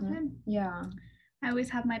regular play it basement. often. Yeah. I always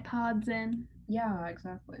have my pods in. Yeah,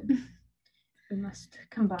 exactly. We must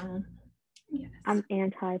combine. Yes. I'm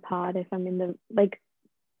anti-pod if I'm in the, like,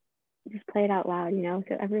 just play it out loud, you know,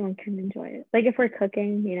 so everyone can enjoy it. Like if we're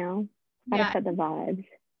cooking, you know, gotta Yeah. set the vibes.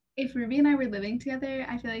 If Ruby and I were living together,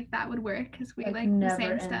 I feel like that would work because we like the never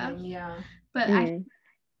same ending, stuff. Yeah. But Mm.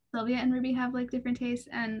 Sylvia and Ruby have like different tastes,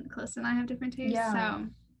 and Calista and I have different tastes. Yeah. So it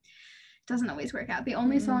doesn't always work out. The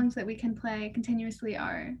only Mm-mm. songs that we can play continuously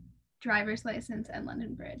are Driver's License and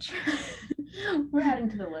London Bridge. We're adding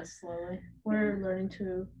to the list slowly. We're learning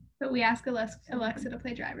to. But we ask Alexa to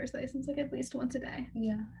play driver's license like at least once a day.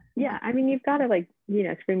 Yeah, I mean, you've got to like, you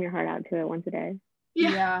know, scream your heart out to it once a day.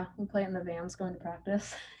 Yeah, we play it in the vans going to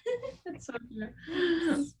practice. It's so cute.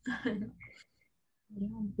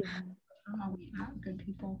 Oh, we are good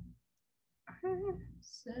people.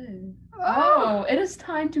 So, it is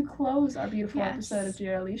time to close our beautiful episode of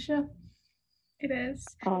Dear Alicia. It is.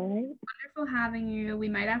 All right. Wonderful having you. We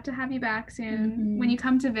might have to have you back soon. When you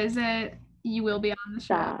come to visit, you will be on the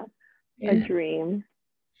show. A dream.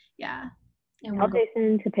 Yeah. And Tell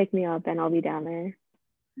Jason to pick me up and I'll be down there.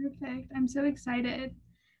 Perfect. I'm so excited.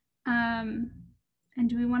 And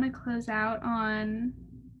do we want to close out on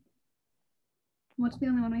what's the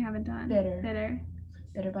only one we haven't done?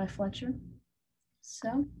 Bitter by Fletcher.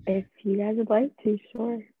 So if you guys would like to,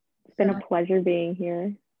 sure. It's been a pleasure being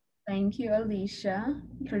here. Thank you, Alicia,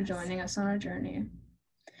 for joining us on our journey.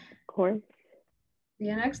 Of course. See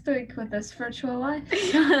you next week with this virtual life.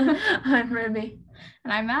 I'm Ruby.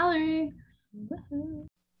 And I'm Mallory.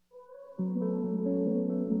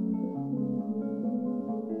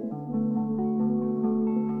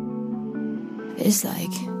 It's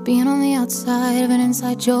like being on the outside of an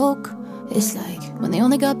inside joke. It's like when they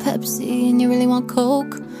only got Pepsi and you really want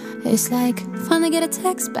Coke. It's like finally get a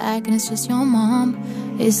text back and it's just your mom.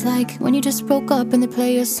 It's like when you just broke up and they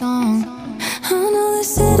play your song. I know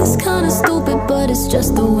this shit is kinda stupid, but it's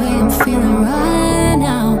just the way I'm feeling right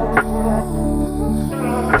now.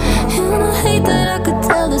 And I hate that I could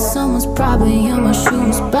tell that someone's probably in my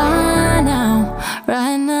shoes by now,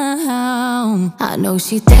 right now. I know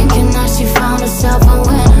she thinking that she found herself a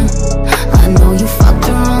winner. I know you fucked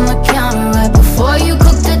her on the counter right before you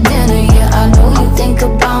cooked the dinner. Yeah, I know you think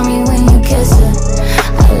about me when you kiss her.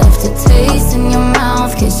 I left a taste in your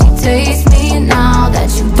mouth, can she taste me now that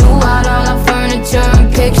you threw out all our furniture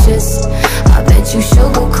and pictures? I bet you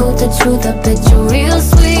sugarcoat the truth, I bet you're real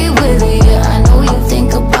sweet with it. Yeah, I know you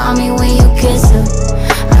think about me when you kiss her.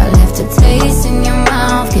 I left a taste in your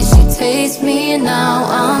mouth, can she taste me now?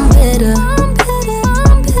 I'm bitter.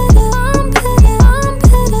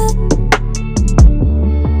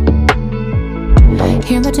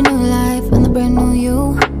 Hearing about your new life and the brand new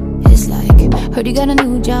you. It's like, heard you got a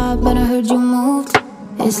new job, but I heard you moved.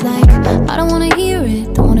 It's like, I don't wanna hear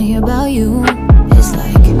it, don't wanna hear about you. It's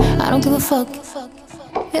like, I don't give a fuck.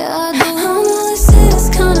 Yeah, I do. I know this shit is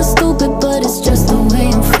kinda stupid, but it's just the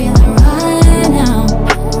way I'm feeling right now.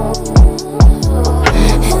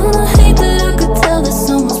 And I hate that I could tell that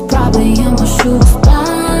someone's probably in my shoes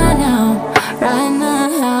by now, right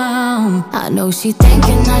now. I know she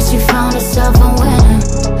thinking that she found herself a winner.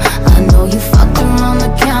 I know you fucked her on the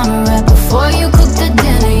counter right before you cooked the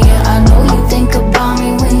dinner. Yeah, I know you think about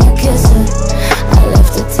me when you kiss her. I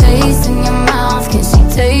left a taste in your mouth, can she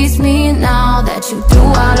taste me now that you threw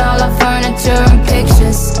out all our furniture and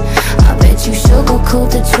pictures? I bet you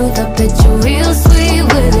sugarcoat the truth, I bet you're real sweet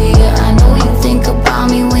with it. Yeah, I know you think about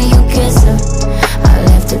me when you kiss her. I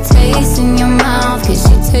left a taste in your mouth, can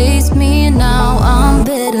she taste me now? I'm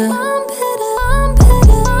bitter.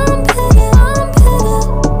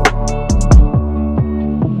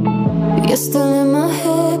 You're still in my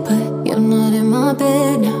head, but you're not in my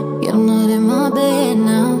bed now. You're not in my bed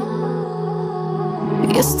now.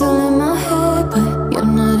 You're still in my head, but you're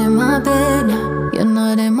not in my bed now. You're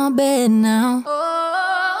not in my bed now.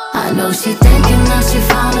 I know she thinking that she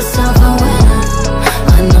found herself a winner.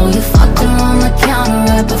 I know you fucked her on the counter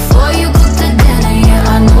right before you